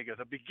and Omega,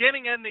 the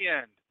beginning and the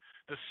end,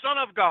 the Son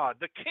of God,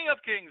 the King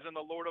of Kings and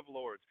the Lord of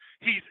Lords.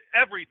 He's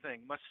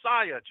everything,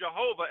 Messiah,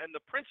 Jehovah, and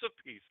the Prince of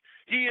Peace.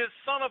 He is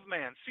Son of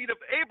Man, seed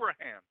of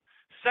Abraham,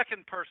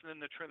 second person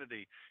in the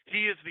Trinity.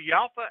 He is the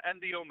Alpha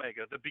and the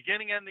Omega, the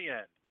beginning and the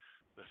end,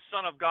 the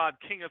Son of God,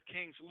 King of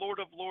Kings,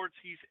 Lord of Lords.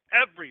 He's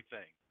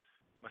everything,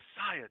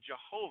 Messiah,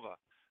 Jehovah,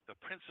 the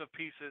Prince of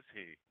Peace is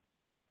he.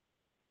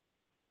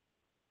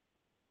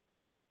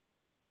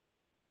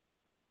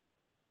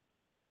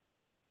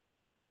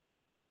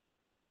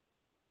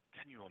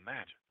 Can you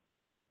imagine?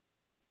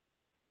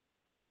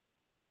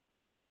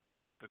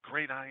 The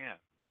great I am.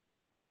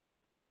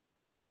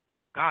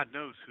 God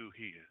knows who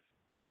he is.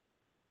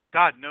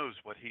 God knows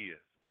what he is.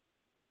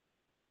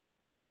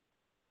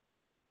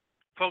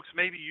 Folks,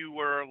 maybe you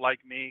were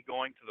like me,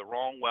 going to the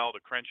wrong well to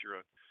quench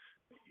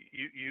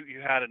you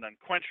had an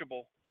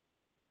unquenchable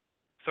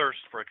thirst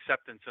for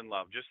acceptance and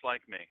love, just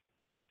like me.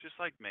 Just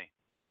like me.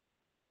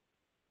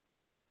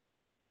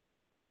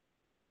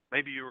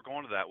 Maybe you were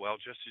going to that well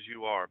just as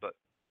you are, but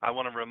I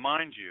want to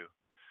remind you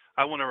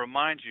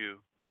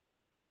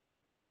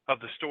of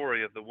the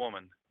story of the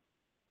woman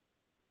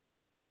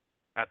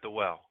at the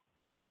well.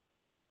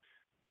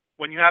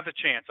 When you have the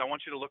chance, I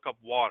want you to look up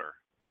water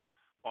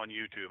on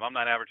YouTube. I'm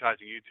not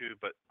advertising YouTube,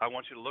 but I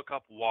want you to look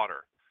up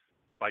Water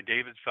by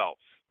David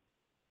Phelps.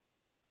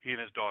 He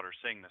and his daughter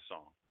sing this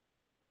song.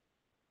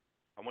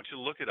 I want you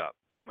to look it up.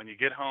 When you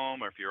get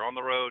home or if you're on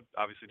the road,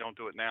 obviously don't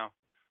do it now.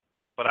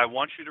 But I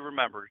want you to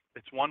remember,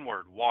 it's one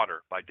word,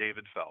 Water by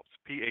David Phelps,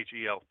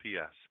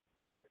 Phelps.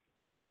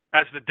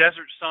 As the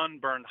desert sun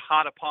burned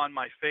hot upon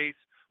my face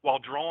while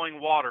drawing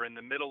water in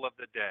the middle of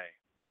the day,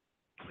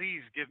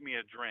 please give me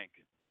a drink.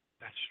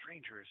 That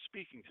stranger is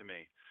speaking to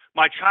me.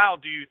 My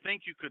child, do you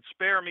think you could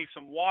spare me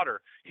some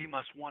water? He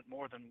must want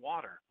more than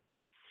water.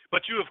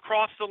 But you have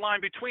crossed the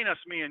line between us,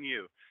 me and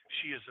you.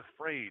 She is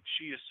afraid.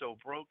 She is so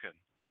broken.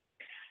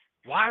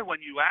 Why,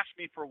 when you ask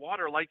me for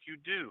water like you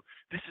do?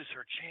 This is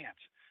her chance.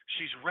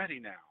 She's ready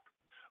now.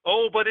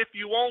 Oh, but if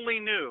you only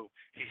knew,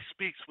 he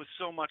speaks with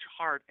so much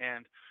heart,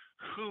 and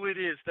who it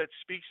is that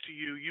speaks to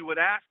you, you would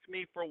ask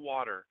me for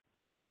water.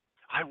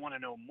 I want to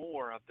know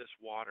more of this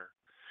water.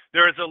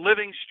 There is a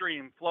living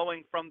stream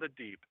flowing from the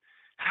deep.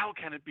 How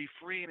can it be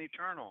free and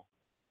eternal,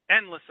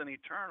 endless and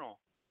eternal?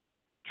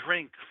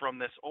 Drink from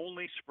this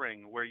only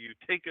spring where you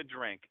take a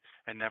drink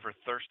and never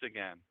thirst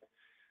again.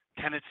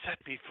 Can it set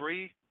me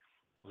free?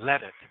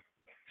 Let it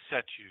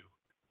set you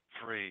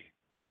free.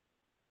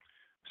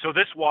 So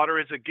this water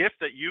is a gift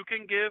that you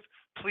can give.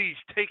 Please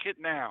take it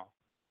now.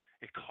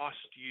 It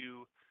costs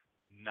you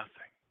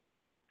nothing.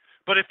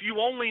 But if you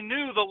only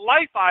knew the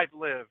life I've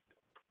lived,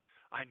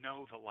 I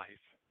know the life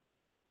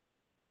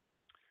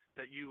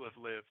that you have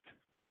lived.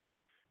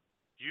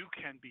 You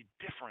can be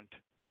different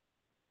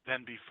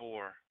than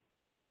before.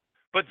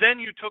 But then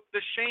you took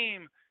the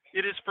shame.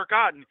 It is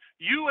forgotten.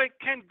 You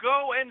can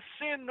go and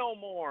sin no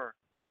more.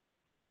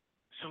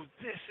 So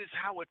this is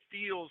how it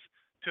feels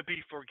to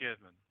be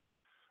forgiven.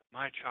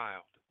 My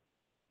child,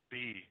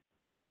 be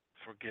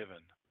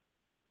forgiven.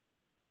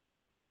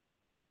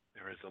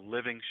 There is a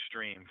living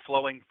stream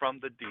flowing from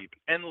the deep,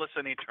 endless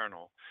and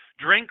eternal.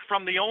 Drink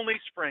from the only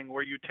spring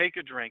where you take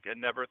a drink and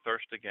never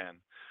thirst again.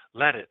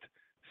 Let it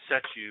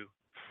set you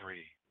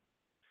free.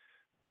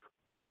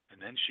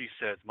 And then she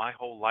says, my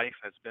whole life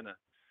has been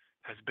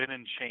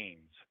in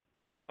chains,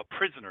 a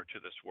prisoner to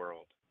this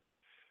world.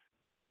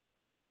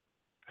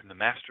 And the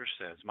master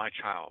says, my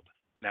child,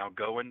 now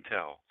go and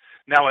tell.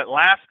 Now at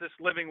last this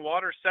living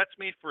water sets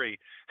me free.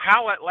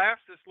 How at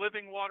last this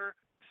living water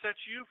sets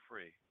you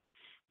free?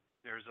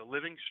 There is a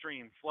living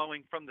stream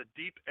flowing from the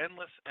deep,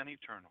 endless, and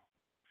eternal.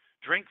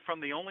 Drink from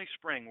the only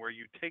spring where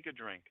you take a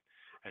drink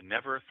and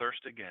never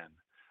thirst again.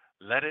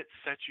 Let it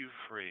set you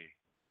free.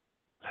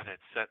 Let it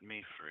set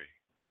me free.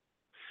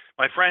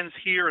 My friends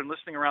here and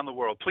listening around the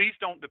world, please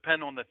don't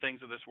depend on the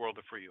things of this world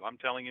to free you. I'm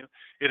telling you,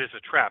 it is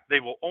a trap. They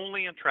will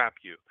only entrap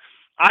you.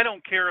 I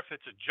don't care if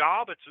it's a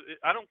job.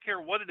 I don't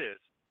care what it is.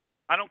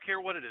 I don't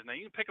care what it is. Now,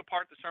 you can pick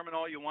apart the sermon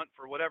all you want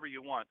for whatever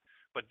you want,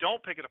 but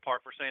don't pick it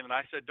apart for saying that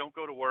I said don't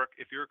go to work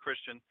if you're a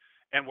Christian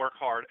and work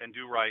hard and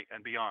do right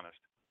and be honest.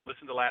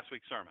 Listen to last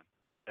week's sermon.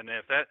 And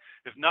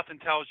if nothing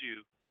tells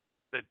you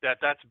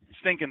that's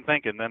stinking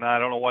thinking, then I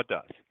don't know what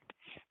does.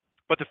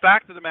 But the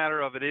fact of the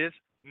matter of it is,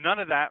 none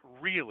of that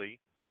really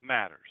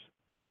matters.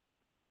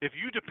 If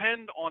you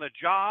depend on a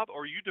job,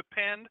 or you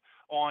depend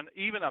on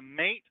even a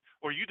mate,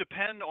 or you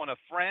depend on a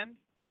friend,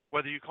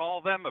 whether you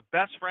call them a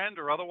best friend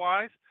or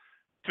otherwise,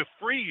 to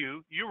free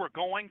you, you are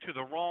going to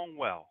the wrong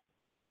well.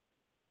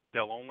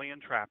 They'll only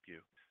entrap you.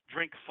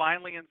 Drink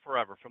finally and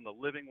forever from the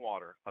living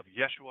water of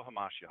Yeshua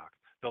HaMashiach,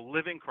 the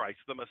living Christ,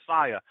 the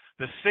Messiah,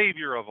 the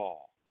Savior of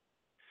all.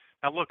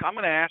 Now look, I'm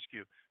going to ask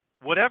you,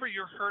 whatever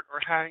your hurt or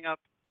hang up,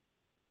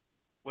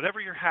 whatever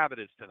your habit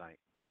is tonight,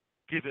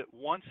 give it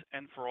once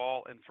and for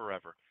all and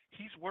forever.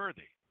 He's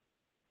worthy.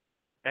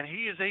 And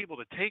he is able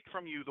to take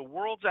from you the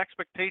world's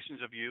expectations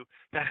of you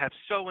that have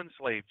so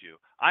enslaved you.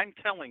 I'm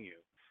telling you,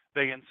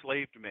 they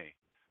enslaved me,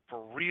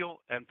 for real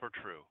and for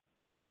true.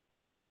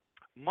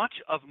 Much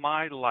of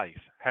my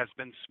life has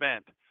been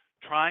spent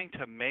trying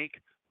to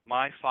make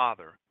my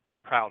father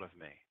proud of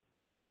me,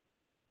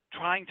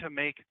 trying to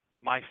make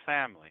my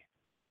family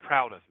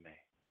proud of me,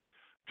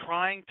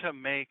 trying to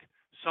make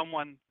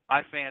someone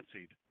I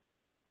fancied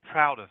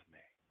proud of me,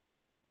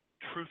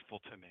 truthful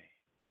to me.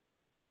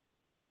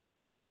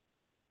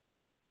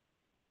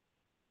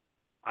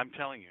 I'm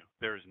telling you,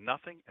 there is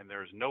nothing and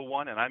there is no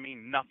one, and I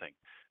mean nothing,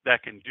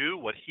 that can do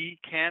what he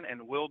can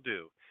and will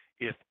do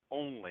if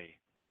only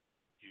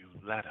you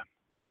let him.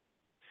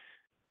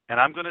 And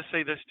I'm going to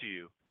say this to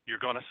you, you're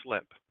going to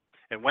slip.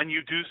 And when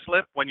you do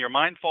slip, when your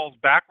mind falls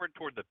backward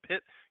toward the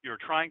pit you're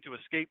trying to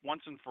escape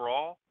once and for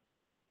all,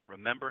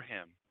 remember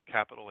him,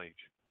 capital H.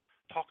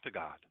 Talk to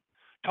God.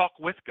 Talk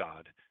with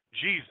God.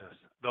 Jesus,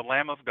 the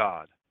Lamb of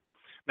God.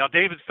 Now,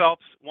 David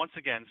Phelps, once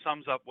again,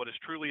 sums up what is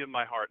truly in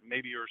my heart,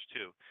 maybe yours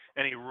too.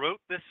 And he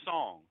wrote this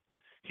song.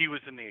 He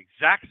was in the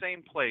exact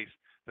same place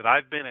that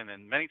I've been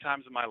in many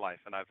times in my life.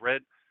 And I've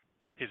read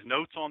his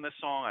notes on this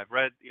song. I've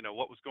read,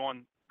 what was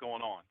going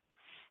on.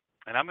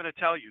 And I'm going to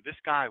tell you, this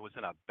guy was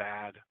in a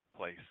bad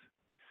place.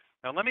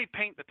 Now, let me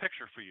paint the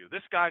picture for you.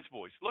 This guy's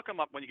voice, look him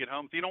up when you get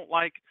home. If you don't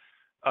like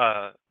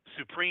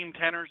supreme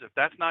tenors, if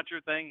that's not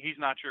your thing, he's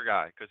not your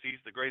guy, because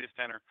he's the greatest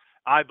tenor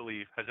I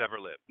believe has ever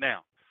lived.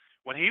 Now,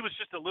 when he was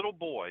just a little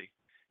boy,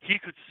 he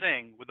could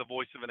sing with the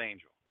voice of an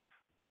angel,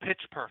 pitch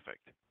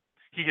perfect.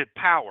 He had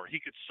power. He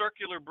could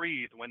circular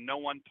breathe when no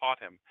one taught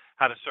him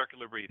how to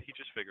circular breathe. He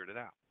just figured it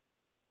out.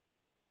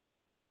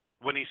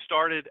 When he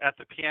started at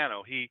the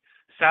piano, he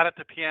sat at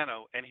the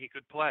piano and he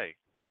could play.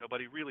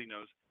 Nobody really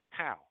knows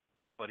how,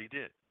 but he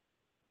did.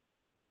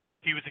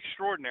 He was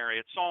extraordinary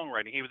at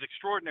songwriting. He was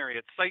extraordinary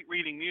at sight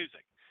reading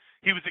music.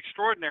 He was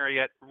extraordinary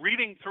at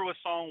reading through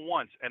a song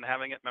once and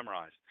having it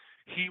memorized.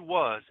 He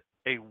was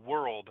a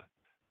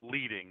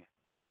world-leading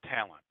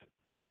talent,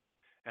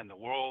 and the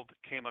world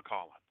came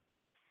a-calling.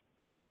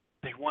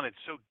 They wanted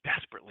so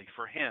desperately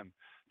for him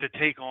to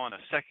take on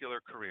a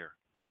secular career.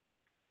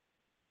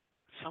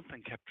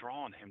 Something kept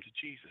drawing him to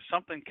Jesus.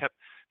 Something kept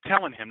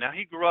telling him. Now,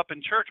 he grew up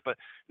in church, but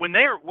when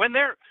they're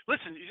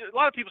listen, a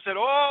lot of people said,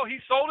 oh, he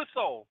sold his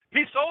soul.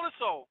 He sold his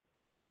soul.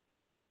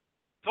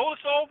 Sold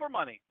his soul for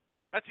money.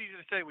 That's easy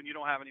to say when you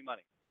don't have any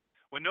money.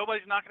 When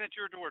nobody's knocking at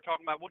your door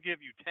talking about, we'll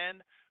give you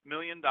 $10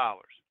 million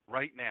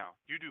right now.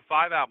 You do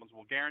 5 albums,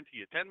 we'll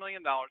guarantee you $10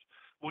 million.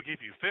 We'll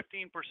give you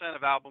 15%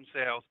 of album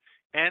sales,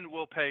 and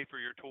we'll pay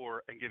for your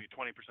tour and give you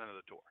 20% of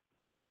the tour.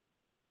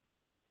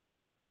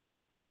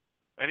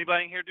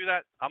 Anybody here do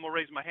that? I'm going to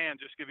raise my hand,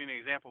 just give you an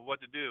example of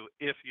what to do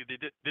if you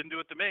didn't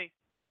do it to me.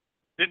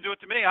 Didn't do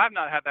it to me. I've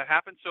not had that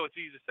happen, so it's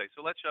easy to say.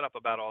 So let's shut up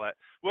about all that.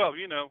 Well,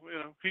 he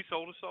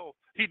sold his soul.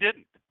 He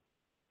didn't.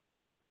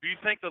 Do you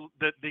think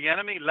the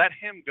enemy let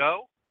him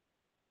go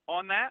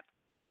on that?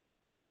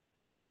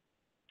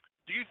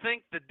 Do you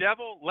think the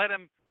devil let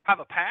him have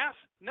a pass?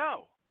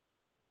 No.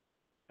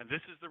 And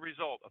this is the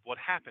result of what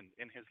happened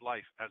in his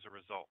life as a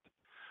result.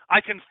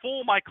 I can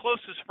fool my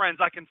closest friends.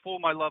 I can fool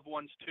my loved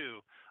ones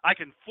too. I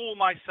can fool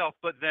myself,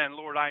 but then,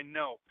 Lord, I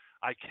know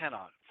I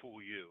cannot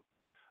fool you.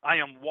 I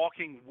am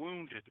walking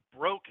wounded,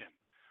 broken.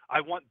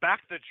 I want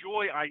back the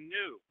joy I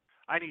knew.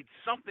 I need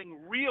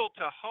something real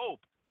to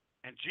hope.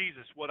 And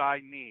Jesus, what I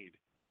need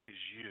is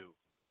you.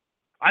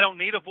 I don't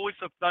need a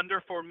voice of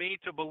thunder for me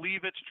to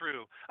believe it's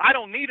true. I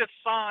don't need a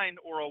sign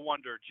or a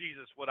wonder.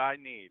 Jesus, what I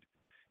need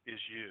is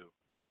you.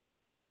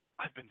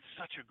 I've been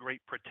such a great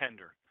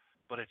pretender,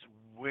 but it's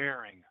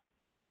wearing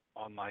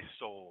on my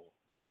soul.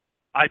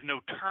 I've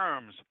no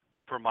terms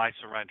for my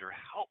surrender.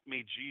 Help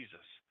me,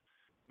 Jesus.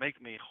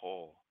 Make me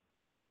whole.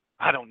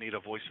 I don't need a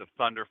voice of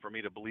thunder for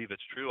me to believe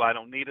it's true. I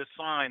don't need a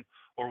sign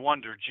or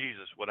wonder.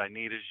 Jesus, what I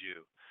need is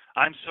you.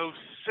 I'm so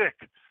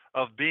sick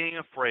of being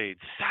afraid,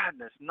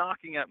 sadness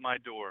knocking at my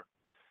door.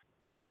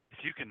 If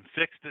you can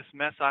fix this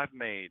mess I've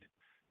made,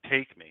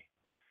 take me.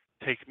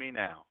 Take me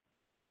now.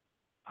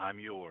 I'm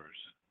yours.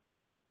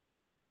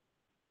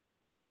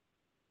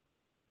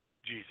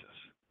 Jesus,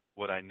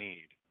 what I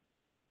need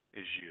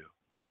is you.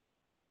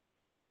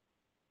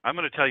 I'm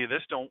going to tell you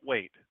this, don't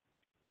wait.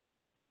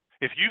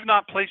 If you've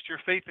not placed your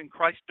faith in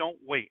Christ, don't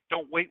wait.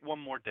 Don't wait one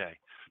more day.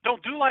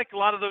 Don't do like a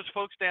lot of those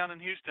folks down in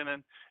Houston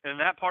and in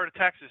that part of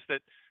Texas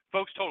that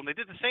folks told them. They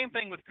did the same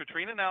thing with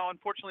Katrina. Now,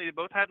 unfortunately, they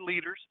both had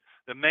leaders,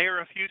 the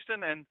mayor of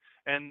Houston and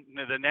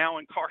the now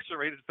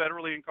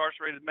federally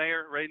incarcerated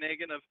mayor, Ray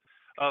Nagin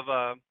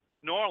of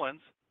New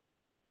Orleans.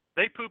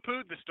 They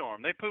poo-pooed the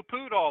storm. They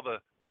poo-pooed all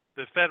the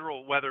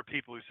federal weather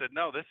people who said,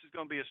 no, this is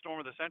going to be a storm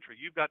of the century.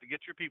 You've got to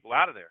get your people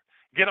out of there.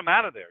 Get them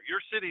out of there.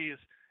 Your city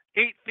is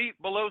 8 feet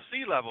below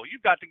sea level.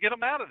 You've got to get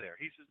them out of there.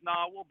 He says,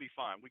 nah, we'll be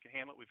fine. We can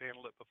handle it. We've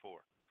handled it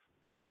before.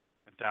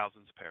 And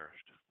thousands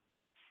perished.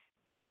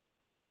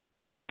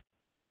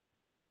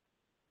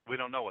 We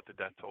don't know what the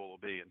death toll will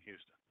be in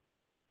Houston.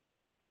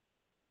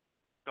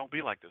 Don't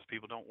be like those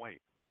people. Don't wait.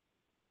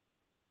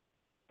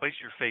 Place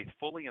your faith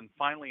fully and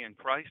finally in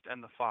Christ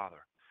and the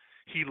Father.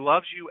 He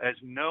loves you as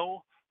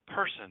no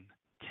person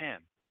can.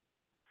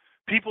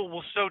 People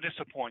will so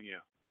disappoint you.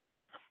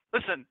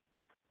 Listen,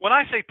 when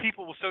I say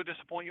people will so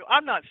disappoint you,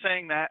 I'm not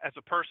saying that as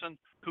a person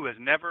who has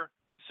never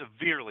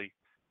severely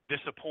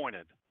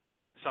disappointed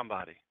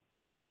somebody.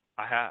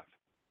 I have.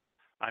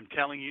 I am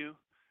telling you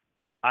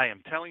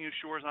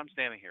sure as I'm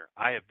standing here,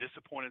 I have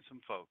disappointed some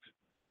folks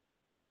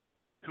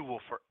who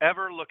will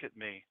forever look at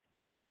me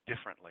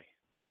differently.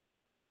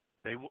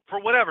 They will,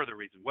 for whatever the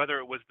reason, whether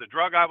it was the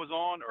drug I was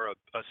on or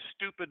a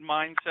stupid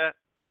mindset,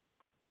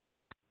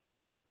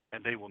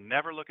 and they will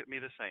never look at me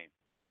the same,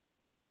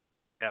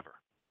 ever.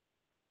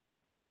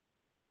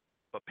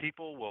 But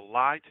people will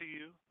lie to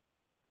you.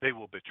 They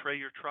will betray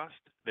your trust.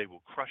 They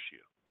will crush you.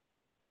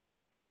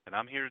 And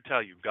I'm here to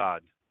tell you,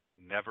 God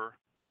never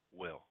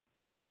will.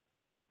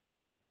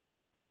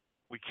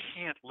 We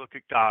can't look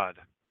at God.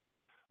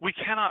 We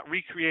cannot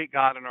recreate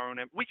God in our own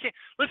image. We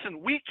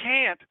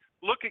can't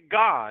look at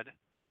God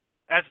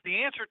as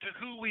the answer to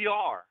who we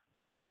are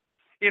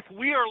if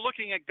we are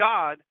looking at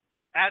God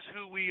as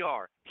who we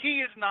are.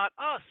 He is not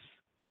us.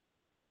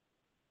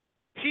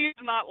 He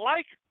is not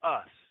like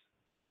us.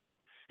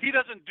 He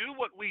doesn't do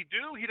what we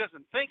do. He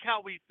doesn't think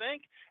how we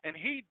think. And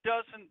he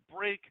doesn't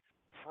break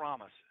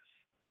promises.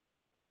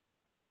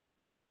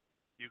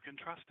 You can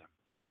trust him.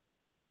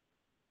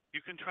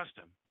 You can trust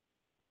him.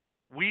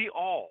 We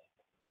all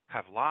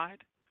have lied.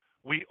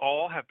 We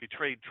all have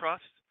betrayed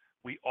trust.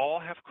 We all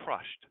have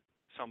crushed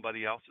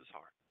somebody else's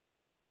heart.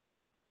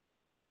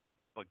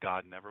 But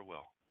God never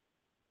will.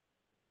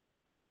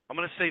 I'm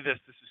going to say this.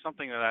 This is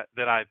something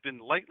that I've been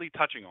lightly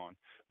touching on,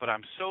 but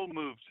I'm so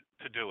moved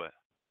to do it.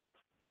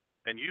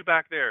 And you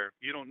back there,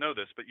 you don't know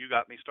this, but you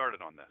got me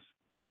started on this.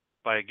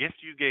 By a gift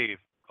you gave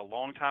a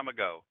long time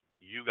ago,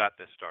 you got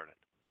this started.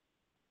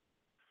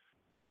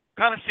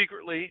 Kind of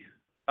secretly,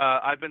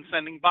 I've been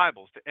sending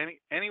Bibles to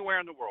anywhere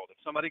in the world. If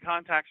somebody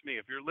contacts me,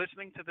 if you're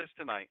listening to this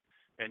tonight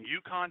and you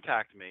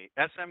contact me,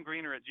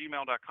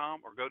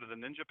 smgreener@gmail.com, or go to the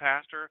Ninja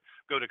Pastor,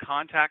 go to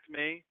contact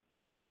me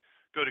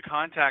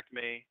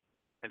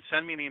and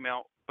send me an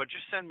email. But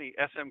just send me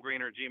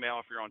smgreener@gmail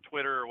if you're on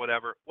Twitter or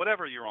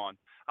whatever you're on.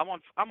 I'm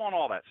on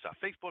all that stuff,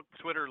 Facebook,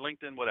 Twitter,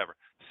 LinkedIn, whatever.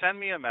 Send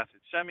me a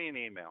message, send me an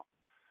email.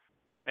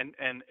 And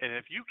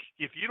if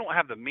you don't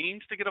have the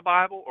means to get a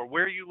Bible, or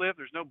where you live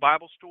there's no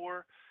Bible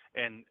store,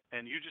 and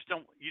you just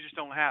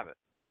don't have it,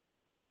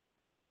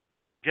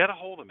 get a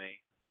hold of me.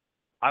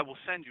 I will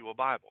send you a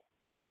Bible.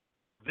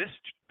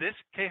 This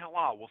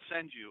Kehala will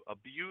send you a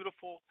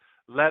beautiful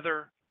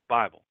leather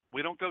Bible.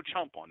 We don't go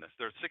chump on this.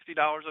 They're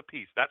 $60 a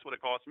piece. That's what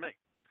it costs me.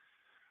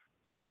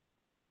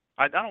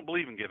 I don't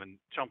believe in giving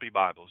chumpy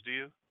Bibles, do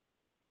you?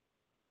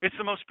 It's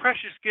the most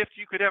precious gift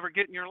you could ever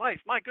get in your life.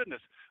 My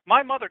goodness.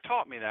 My mother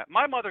taught me that.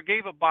 My mother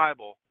gave a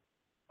Bible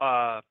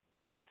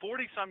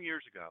 40-some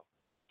years ago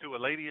to a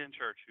lady in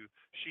church who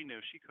she knew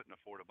she couldn't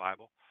afford a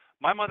Bible.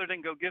 My mother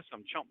didn't go give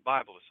some chump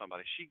Bible to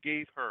somebody. She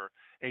gave her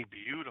a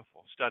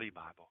beautiful study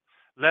Bible,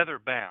 leather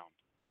bound,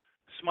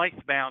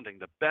 Smythe bounding,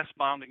 the best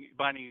binding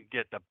you can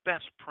get, the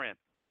best print.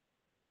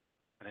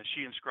 And then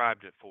she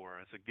inscribed it for her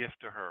as a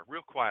gift to her,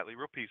 real quietly,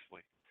 real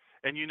peacefully.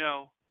 And you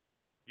know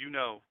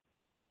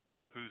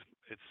who's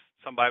it's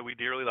somebody we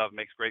dearly love,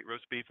 makes great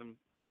roast beef, and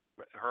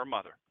her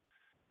mother.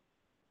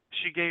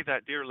 She gave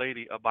that dear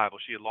lady a Bible.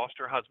 She had lost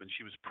her husband.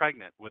 She was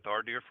pregnant with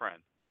our dear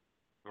friend,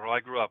 the girl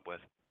I grew up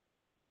with.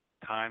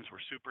 Times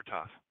were super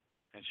tough,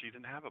 and she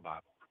didn't have a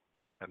Bible.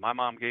 And my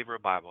mom gave her a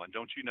Bible. And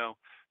don't you know,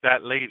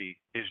 that lady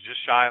is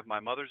just shy of my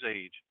mother's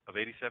age of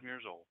 87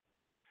 years old,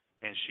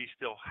 and she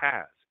still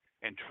has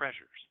and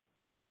treasures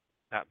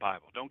that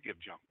Bible. Don't give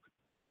junk.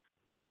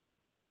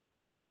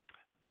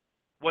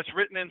 What's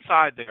written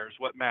inside there is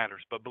what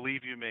matters. But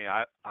believe you me,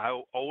 I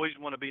always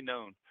want to be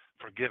known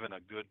for giving a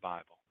good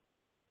Bible.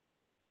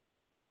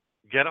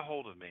 Get a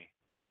hold of me,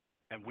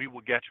 and we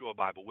will get you a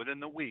Bible within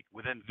the week,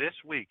 within this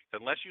week.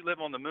 Unless you live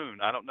on the moon.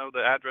 I don't know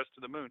the address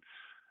to the moon.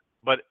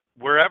 But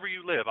wherever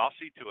you live, I'll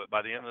see to it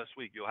by the end of this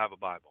week you'll have a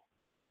Bible.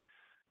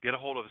 Get a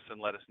hold of us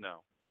and let us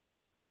know.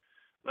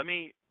 Let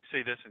me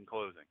say this in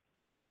closing.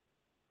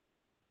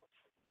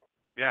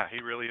 Yeah,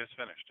 he really is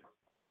finished.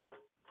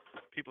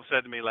 People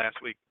said to me last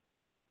week,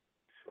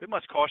 it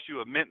must cost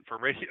you a mint for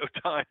radio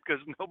time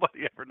because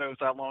nobody ever knows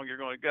how long you're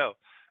going to go.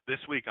 This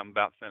week, I'm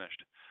about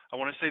finished. I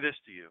want to say this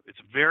to you. It's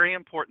very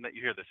important that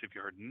you hear this. If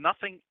you heard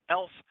nothing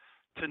else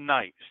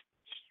tonight,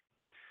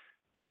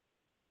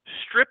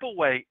 strip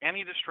away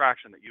any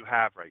distraction that you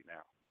have right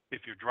now.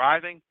 If you're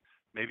driving,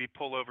 maybe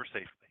pull over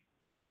safely.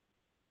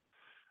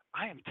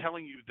 I am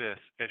telling you this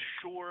as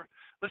sure.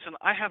 Listen,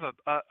 I have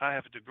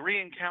a degree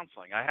in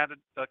counseling. I had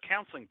a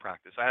counseling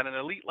practice. I had an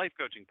elite life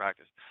coaching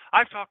practice.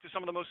 I've talked to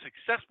some of the most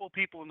successful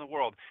people in the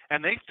world,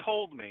 and they've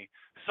told me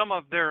some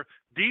of their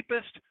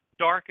deepest,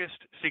 darkest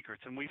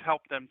secrets, and we've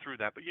helped them through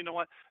that. But you know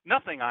what?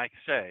 Nothing I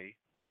say,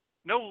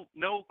 no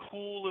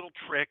cool little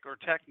trick or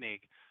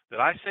technique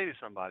that I say to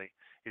somebody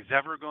is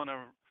ever going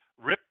to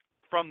rip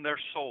from their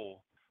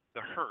soul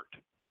the hurt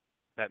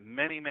that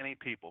many, many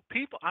people,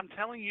 I'm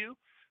telling you,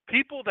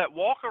 people that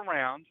walk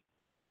around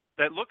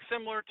that look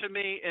similar to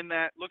me in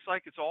that looks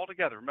like it's all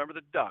together. Remember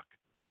the duck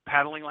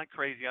paddling like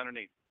crazy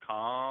underneath,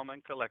 calm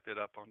and collected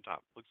up on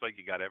top. Looks like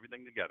you got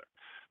everything together.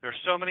 There's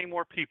so many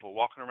more people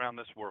walking around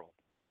this world.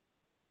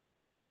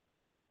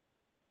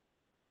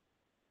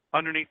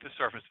 Underneath the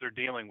surface, they're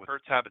dealing with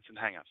hurts, habits, and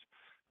hang-ups.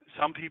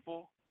 Some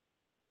people,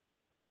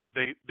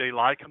 they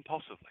lie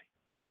compulsively,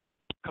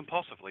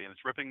 and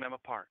it's ripping them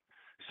apart.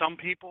 Some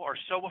people are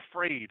so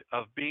afraid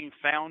of being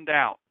found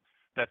out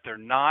that they're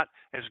not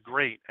as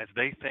great as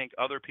they think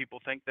other people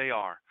think they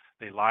are.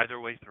 They lie their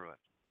way through it.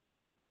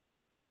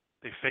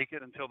 They fake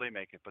it until they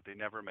make it, but they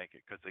never make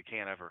it because they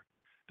can't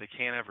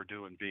ever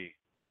do and be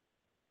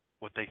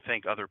what they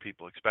think other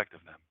people expect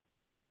of them.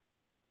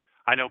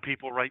 I know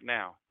people right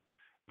now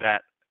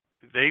that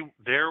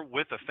they're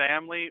with a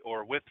family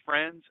or with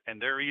friends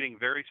and they're eating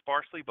very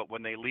sparsely, but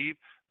when they leave,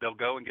 they'll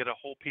go and get a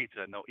whole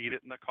pizza and they'll eat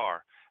it in the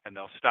car and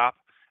they'll stop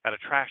at a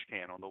trash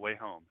can on the way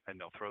home and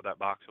they'll throw that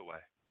box away.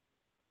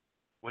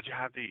 What'd you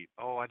have to eat?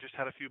 Oh, I just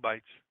had a few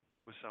bites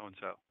with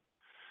so-and-so.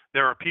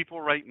 There are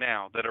people right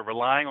now that are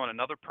relying on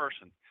another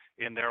person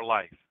in their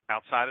life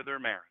outside of their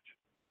marriage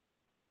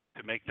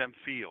to make them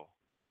feel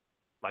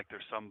like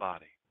they're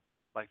somebody,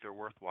 like they're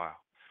worthwhile.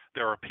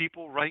 There are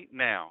people right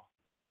now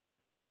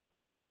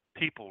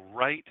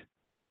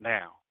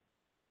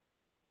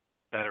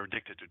that are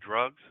addicted to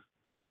drugs,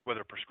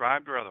 whether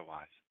prescribed or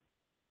otherwise,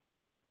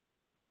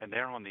 and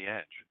they're on the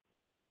edge,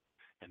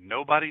 and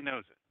nobody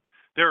knows it.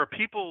 There are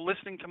people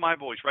listening to my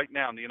voice right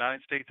now in the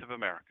United States of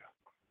America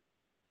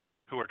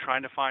who are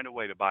trying to find a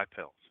way to buy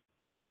pills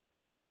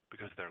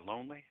because they're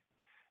lonely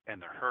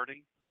and they're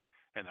hurting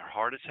and their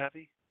heart is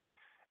heavy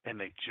and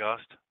they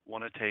just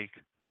want to take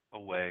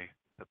away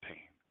the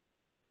pain.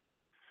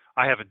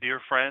 I have a dear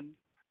friend.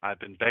 I've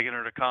been begging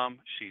her to come.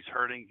 She's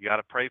hurting. You got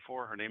to pray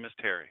for her. Her name is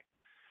Terry.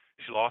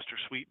 She lost her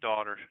sweet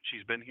daughter.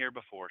 She's been here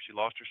before. She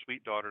lost her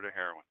sweet daughter to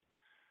heroin.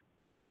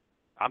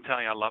 I'm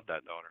telling you, I love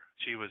that daughter.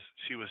 She was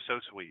so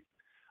sweet.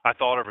 I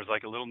thought of her as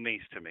like a little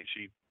niece to me.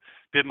 She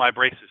did my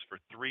braces for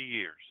 3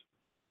 years.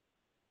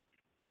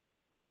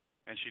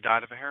 And she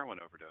died of a heroin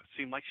overdose.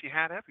 Seemed like she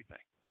had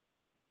everything.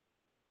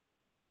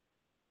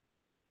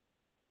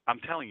 I'm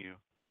telling you,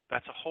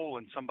 that's a hole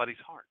in somebody's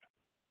heart.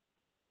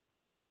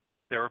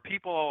 There are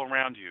people all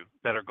around you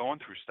that are going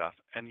through stuff.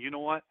 And you know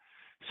what?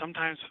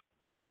 Sometimes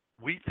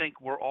we think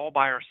we're all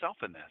by ourselves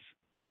in this.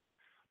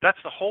 That's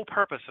the whole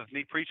purpose of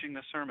me preaching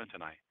this sermon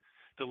tonight.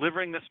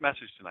 Delivering this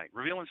message tonight,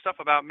 revealing stuff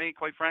about me,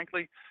 quite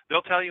frankly,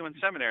 they'll tell you in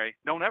seminary,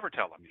 don't ever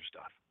tell them your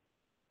stuff.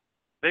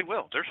 They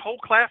will. There's whole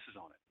classes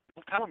on it.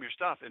 Don't tell them your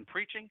stuff. In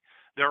preaching,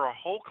 there are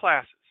whole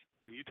classes.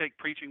 You take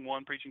preaching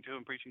 1, preaching 2,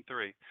 and preaching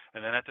 3,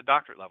 and then at the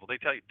doctorate level, they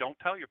tell you, don't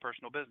tell your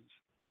personal business.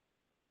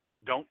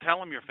 Don't tell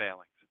them your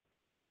failings.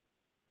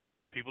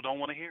 People don't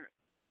want to hear it.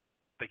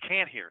 They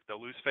can't hear it.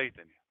 They'll lose faith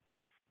in you.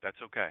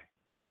 that's okay.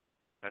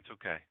 That's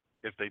okay.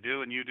 If they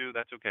do and you do,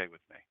 that's okay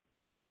with me.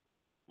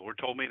 Lord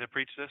told me to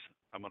preach this,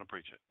 I'm going to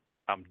preach it.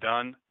 I'm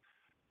done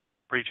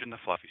preaching the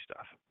fluffy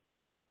stuff.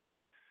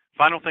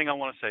 Final thing I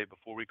want to say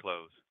before we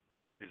close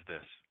is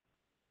this.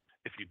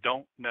 If you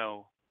don't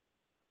know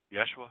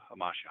Yeshua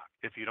HaMashiach,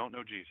 if you don't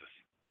know Jesus,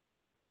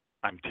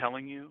 I'm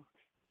telling you,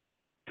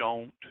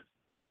 don't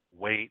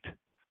wait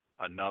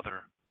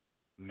another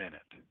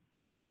minute.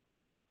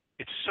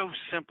 It's so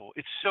simple.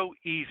 It's so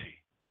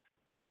easy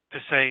to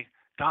say,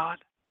 God,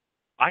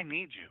 I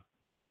need you.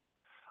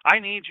 I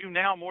need you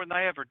now more than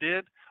I ever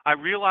did. I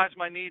realize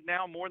my need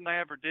now more than I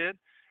ever did.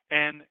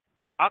 And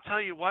I'll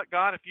tell you what,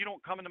 God, if you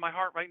don't come into my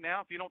heart right now,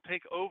 if you don't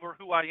take over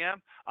who I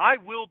am, I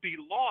will be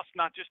lost,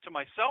 not just to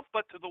myself,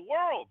 but to the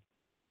world.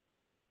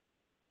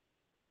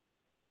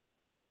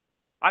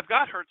 I've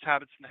got hurts,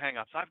 habits, and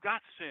hang-ups. I've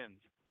got sins.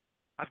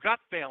 I've got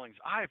failings.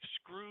 I've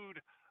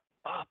screwed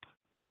up.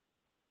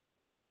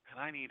 And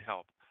I need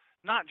help.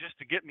 Not just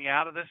to get me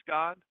out of this,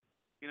 God.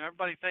 You know,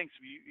 everybody thinks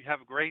you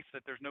have grace,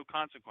 that there's no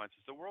consequences.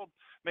 The world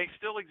may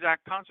still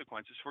exact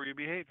consequences for your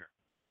behavior.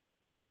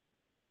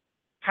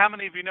 How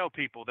many of you know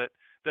people that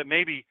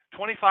maybe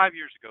 25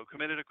 years ago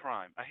committed a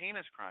crime, a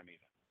heinous crime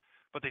even,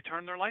 but they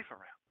turned their life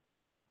around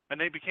and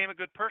they became a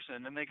good person,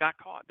 and then they got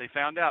caught. They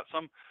found out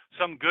some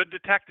good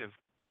detective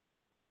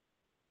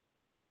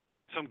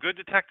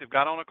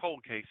got on a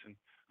cold case and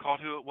caught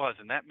who it was,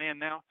 and that man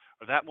now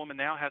or that woman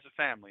now has a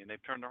family, and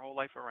they've turned their whole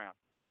life around.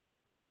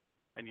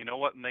 And you know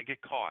what? When they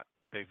get caught,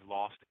 they've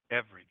lost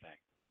everything.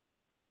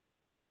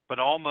 But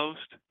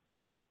almost,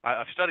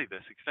 I've studied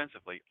this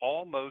extensively,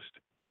 almost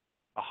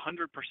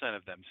 100%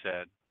 of them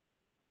said,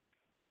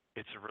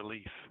 it's a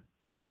relief.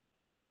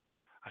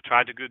 I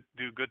tried to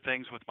do good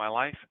things with my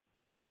life,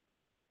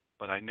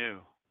 but I knew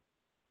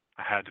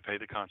I had to pay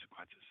the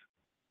consequences.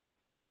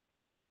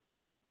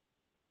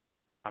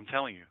 I'm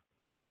telling you,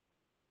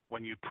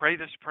 when you pray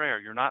this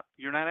prayer, you're not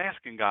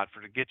asking God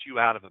to get you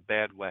out of a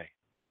bad way.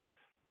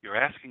 You're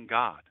asking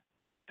God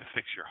to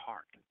fix your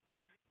heart.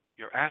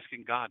 You're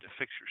asking God to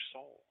fix your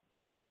soul.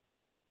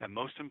 And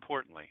most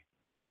importantly,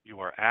 you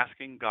are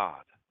asking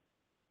God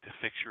to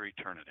fix your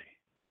eternity.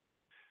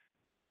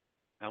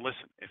 Now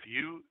listen, if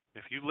you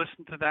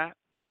listen to that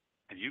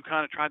and you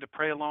kind of tried to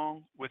pray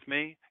along with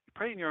me, you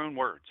pray in your own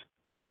words.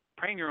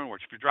 Pray in your own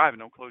words. If you're driving,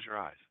 don't close your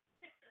eyes.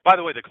 By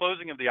the way, the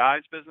closing of the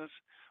eyes business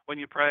when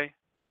you pray,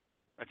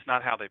 that's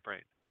not how they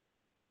prayed.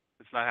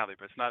 It's not how they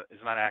prayed.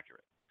 It's not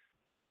accurate.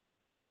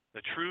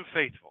 The true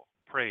faithful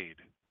prayed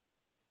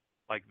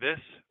like this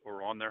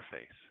or on their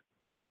face.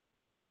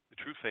 The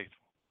true faithful.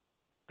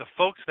 The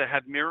folks that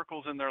had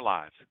miracles in their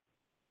lives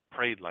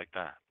prayed like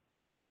that.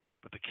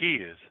 But the key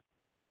is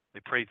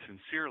they prayed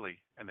sincerely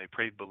and they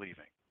prayed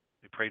believing.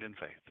 They prayed in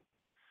faith.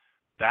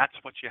 That's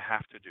what you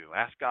have to do.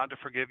 Ask God to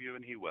forgive you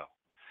and He will.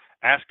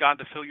 Ask God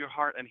to fill your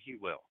heart and He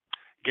will.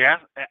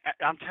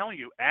 I'm telling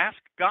you, ask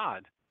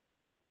God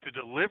to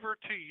deliver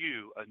to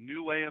you a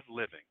new way of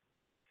living,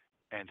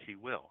 and He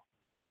will.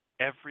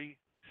 Every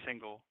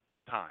single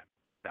time.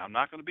 Now, I'm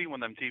not going to be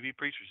one of them TV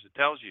preachers that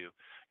tells you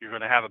you're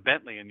going to have a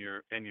Bentley in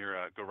your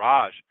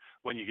garage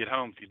when you get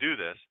home if you do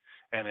this,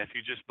 and if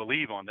you just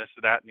believe on this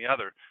or that and the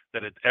other,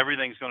 that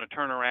everything's going to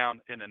turn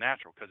around in the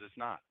natural, because it's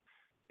not.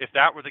 If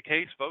that were the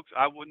case, folks,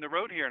 I wouldn't have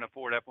rode here in a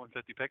Ford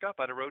F-150 pickup.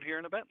 I'd have rode here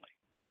in a Bentley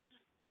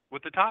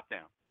with the top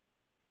down.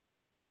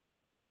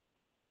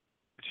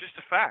 It's just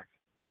a fact.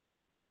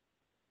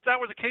 If that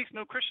were the case,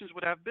 no Christians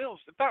would have bills.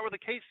 If that were the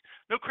case,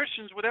 no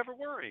Christians would ever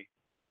worry.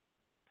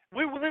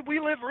 We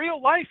live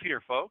real life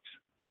here, folks.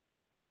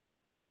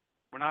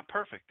 We're not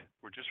perfect.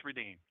 We're just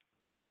redeemed.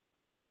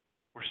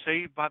 We're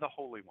saved by the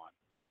Holy One,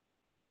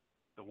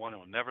 the one who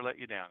will never let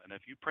you down. And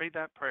if you prayed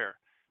that prayer,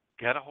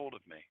 get a hold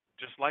of me.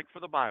 Just like for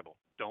the Bible,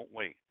 don't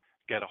wait.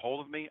 Get a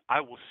hold of me. I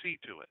will see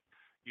to it.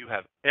 You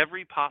have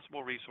every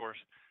possible resource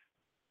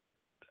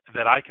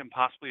that I can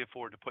possibly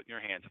afford to put in your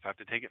hands. If I have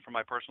to take it from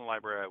my personal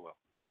library, I will.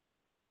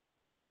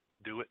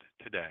 Do it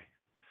today.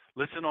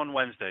 Listen on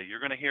Wednesday. You're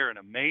going to hear an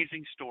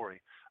amazing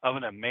story of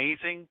an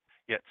amazing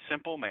yet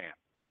simple man.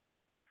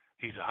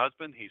 He's a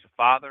husband. He's a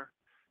father.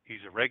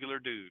 He's a regular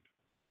dude.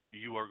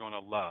 You are going to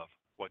love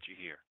what you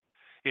hear.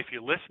 If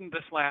you listened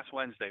this last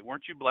Wednesday,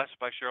 weren't you blessed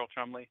by Cheryl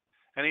Chumley?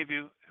 Any of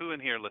you who in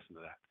here listened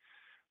to that?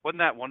 Wasn't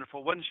that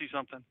wonderful? Wasn't she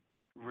something?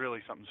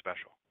 Really something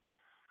special.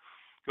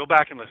 Go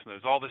back and listen to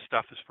those. All this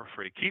stuff is for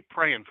free. Keep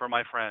praying for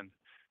my friend,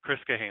 Chris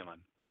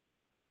Cahalan.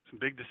 Some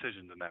big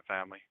decisions in that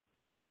family.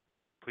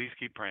 Please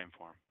keep praying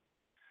for him.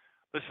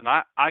 Listen,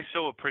 I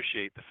so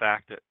appreciate the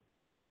fact that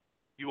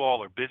you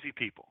all are busy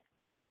people.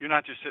 You're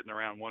not just sitting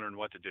around wondering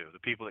what to do. The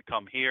people that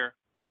come here,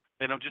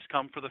 they don't just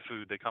come for the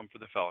food, they come for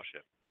the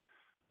fellowship.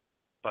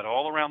 But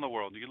all around the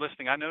world, you're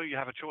listening, I know you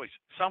have a choice.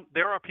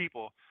 There are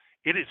people,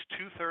 it is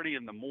 2:30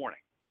 in the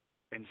morning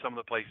in some of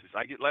the places.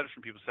 I get letters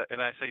from people,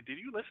 and I say, did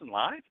you listen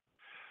live?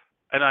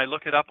 And I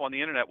look it up on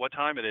the internet what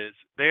time it is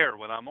there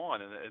when I'm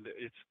on, and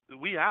it's the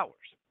wee hours.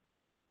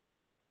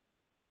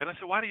 And I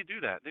said, why do you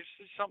do that? There's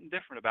just something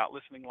different about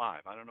listening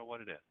live. I don't know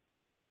what it is.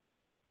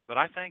 But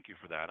I thank you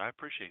for that. I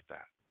appreciate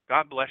that.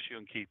 God bless you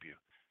and keep you.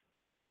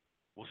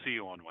 We'll see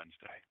you on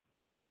Wednesday.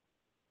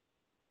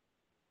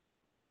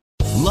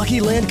 Lucky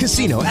Land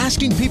Casino,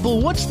 asking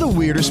people, what's the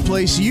weirdest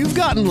place you've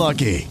gotten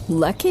lucky?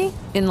 Lucky?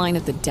 In line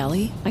at the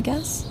deli, I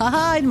guess?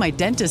 Aha, in my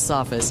dentist's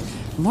office.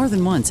 More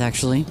than once,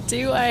 actually.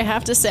 Do I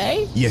have to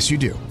say? Yes, you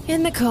do.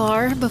 In the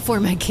car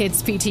before my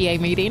kids' PTA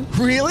meeting.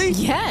 Really?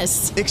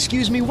 Yes.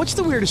 Excuse me, what's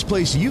the weirdest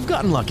place you've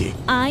gotten lucky?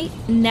 I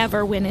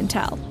never win and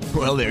tell.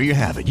 Well, there you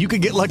have it. You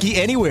can get lucky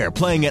anywhere,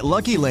 playing at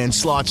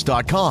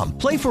LuckyLandSlots.com.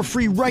 Play for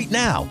free right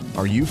now.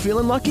 Are you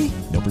feeling lucky?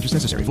 No purchase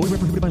necessary. Void where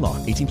prohibited by law.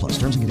 18+.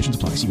 Terms and conditions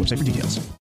apply. See website for details.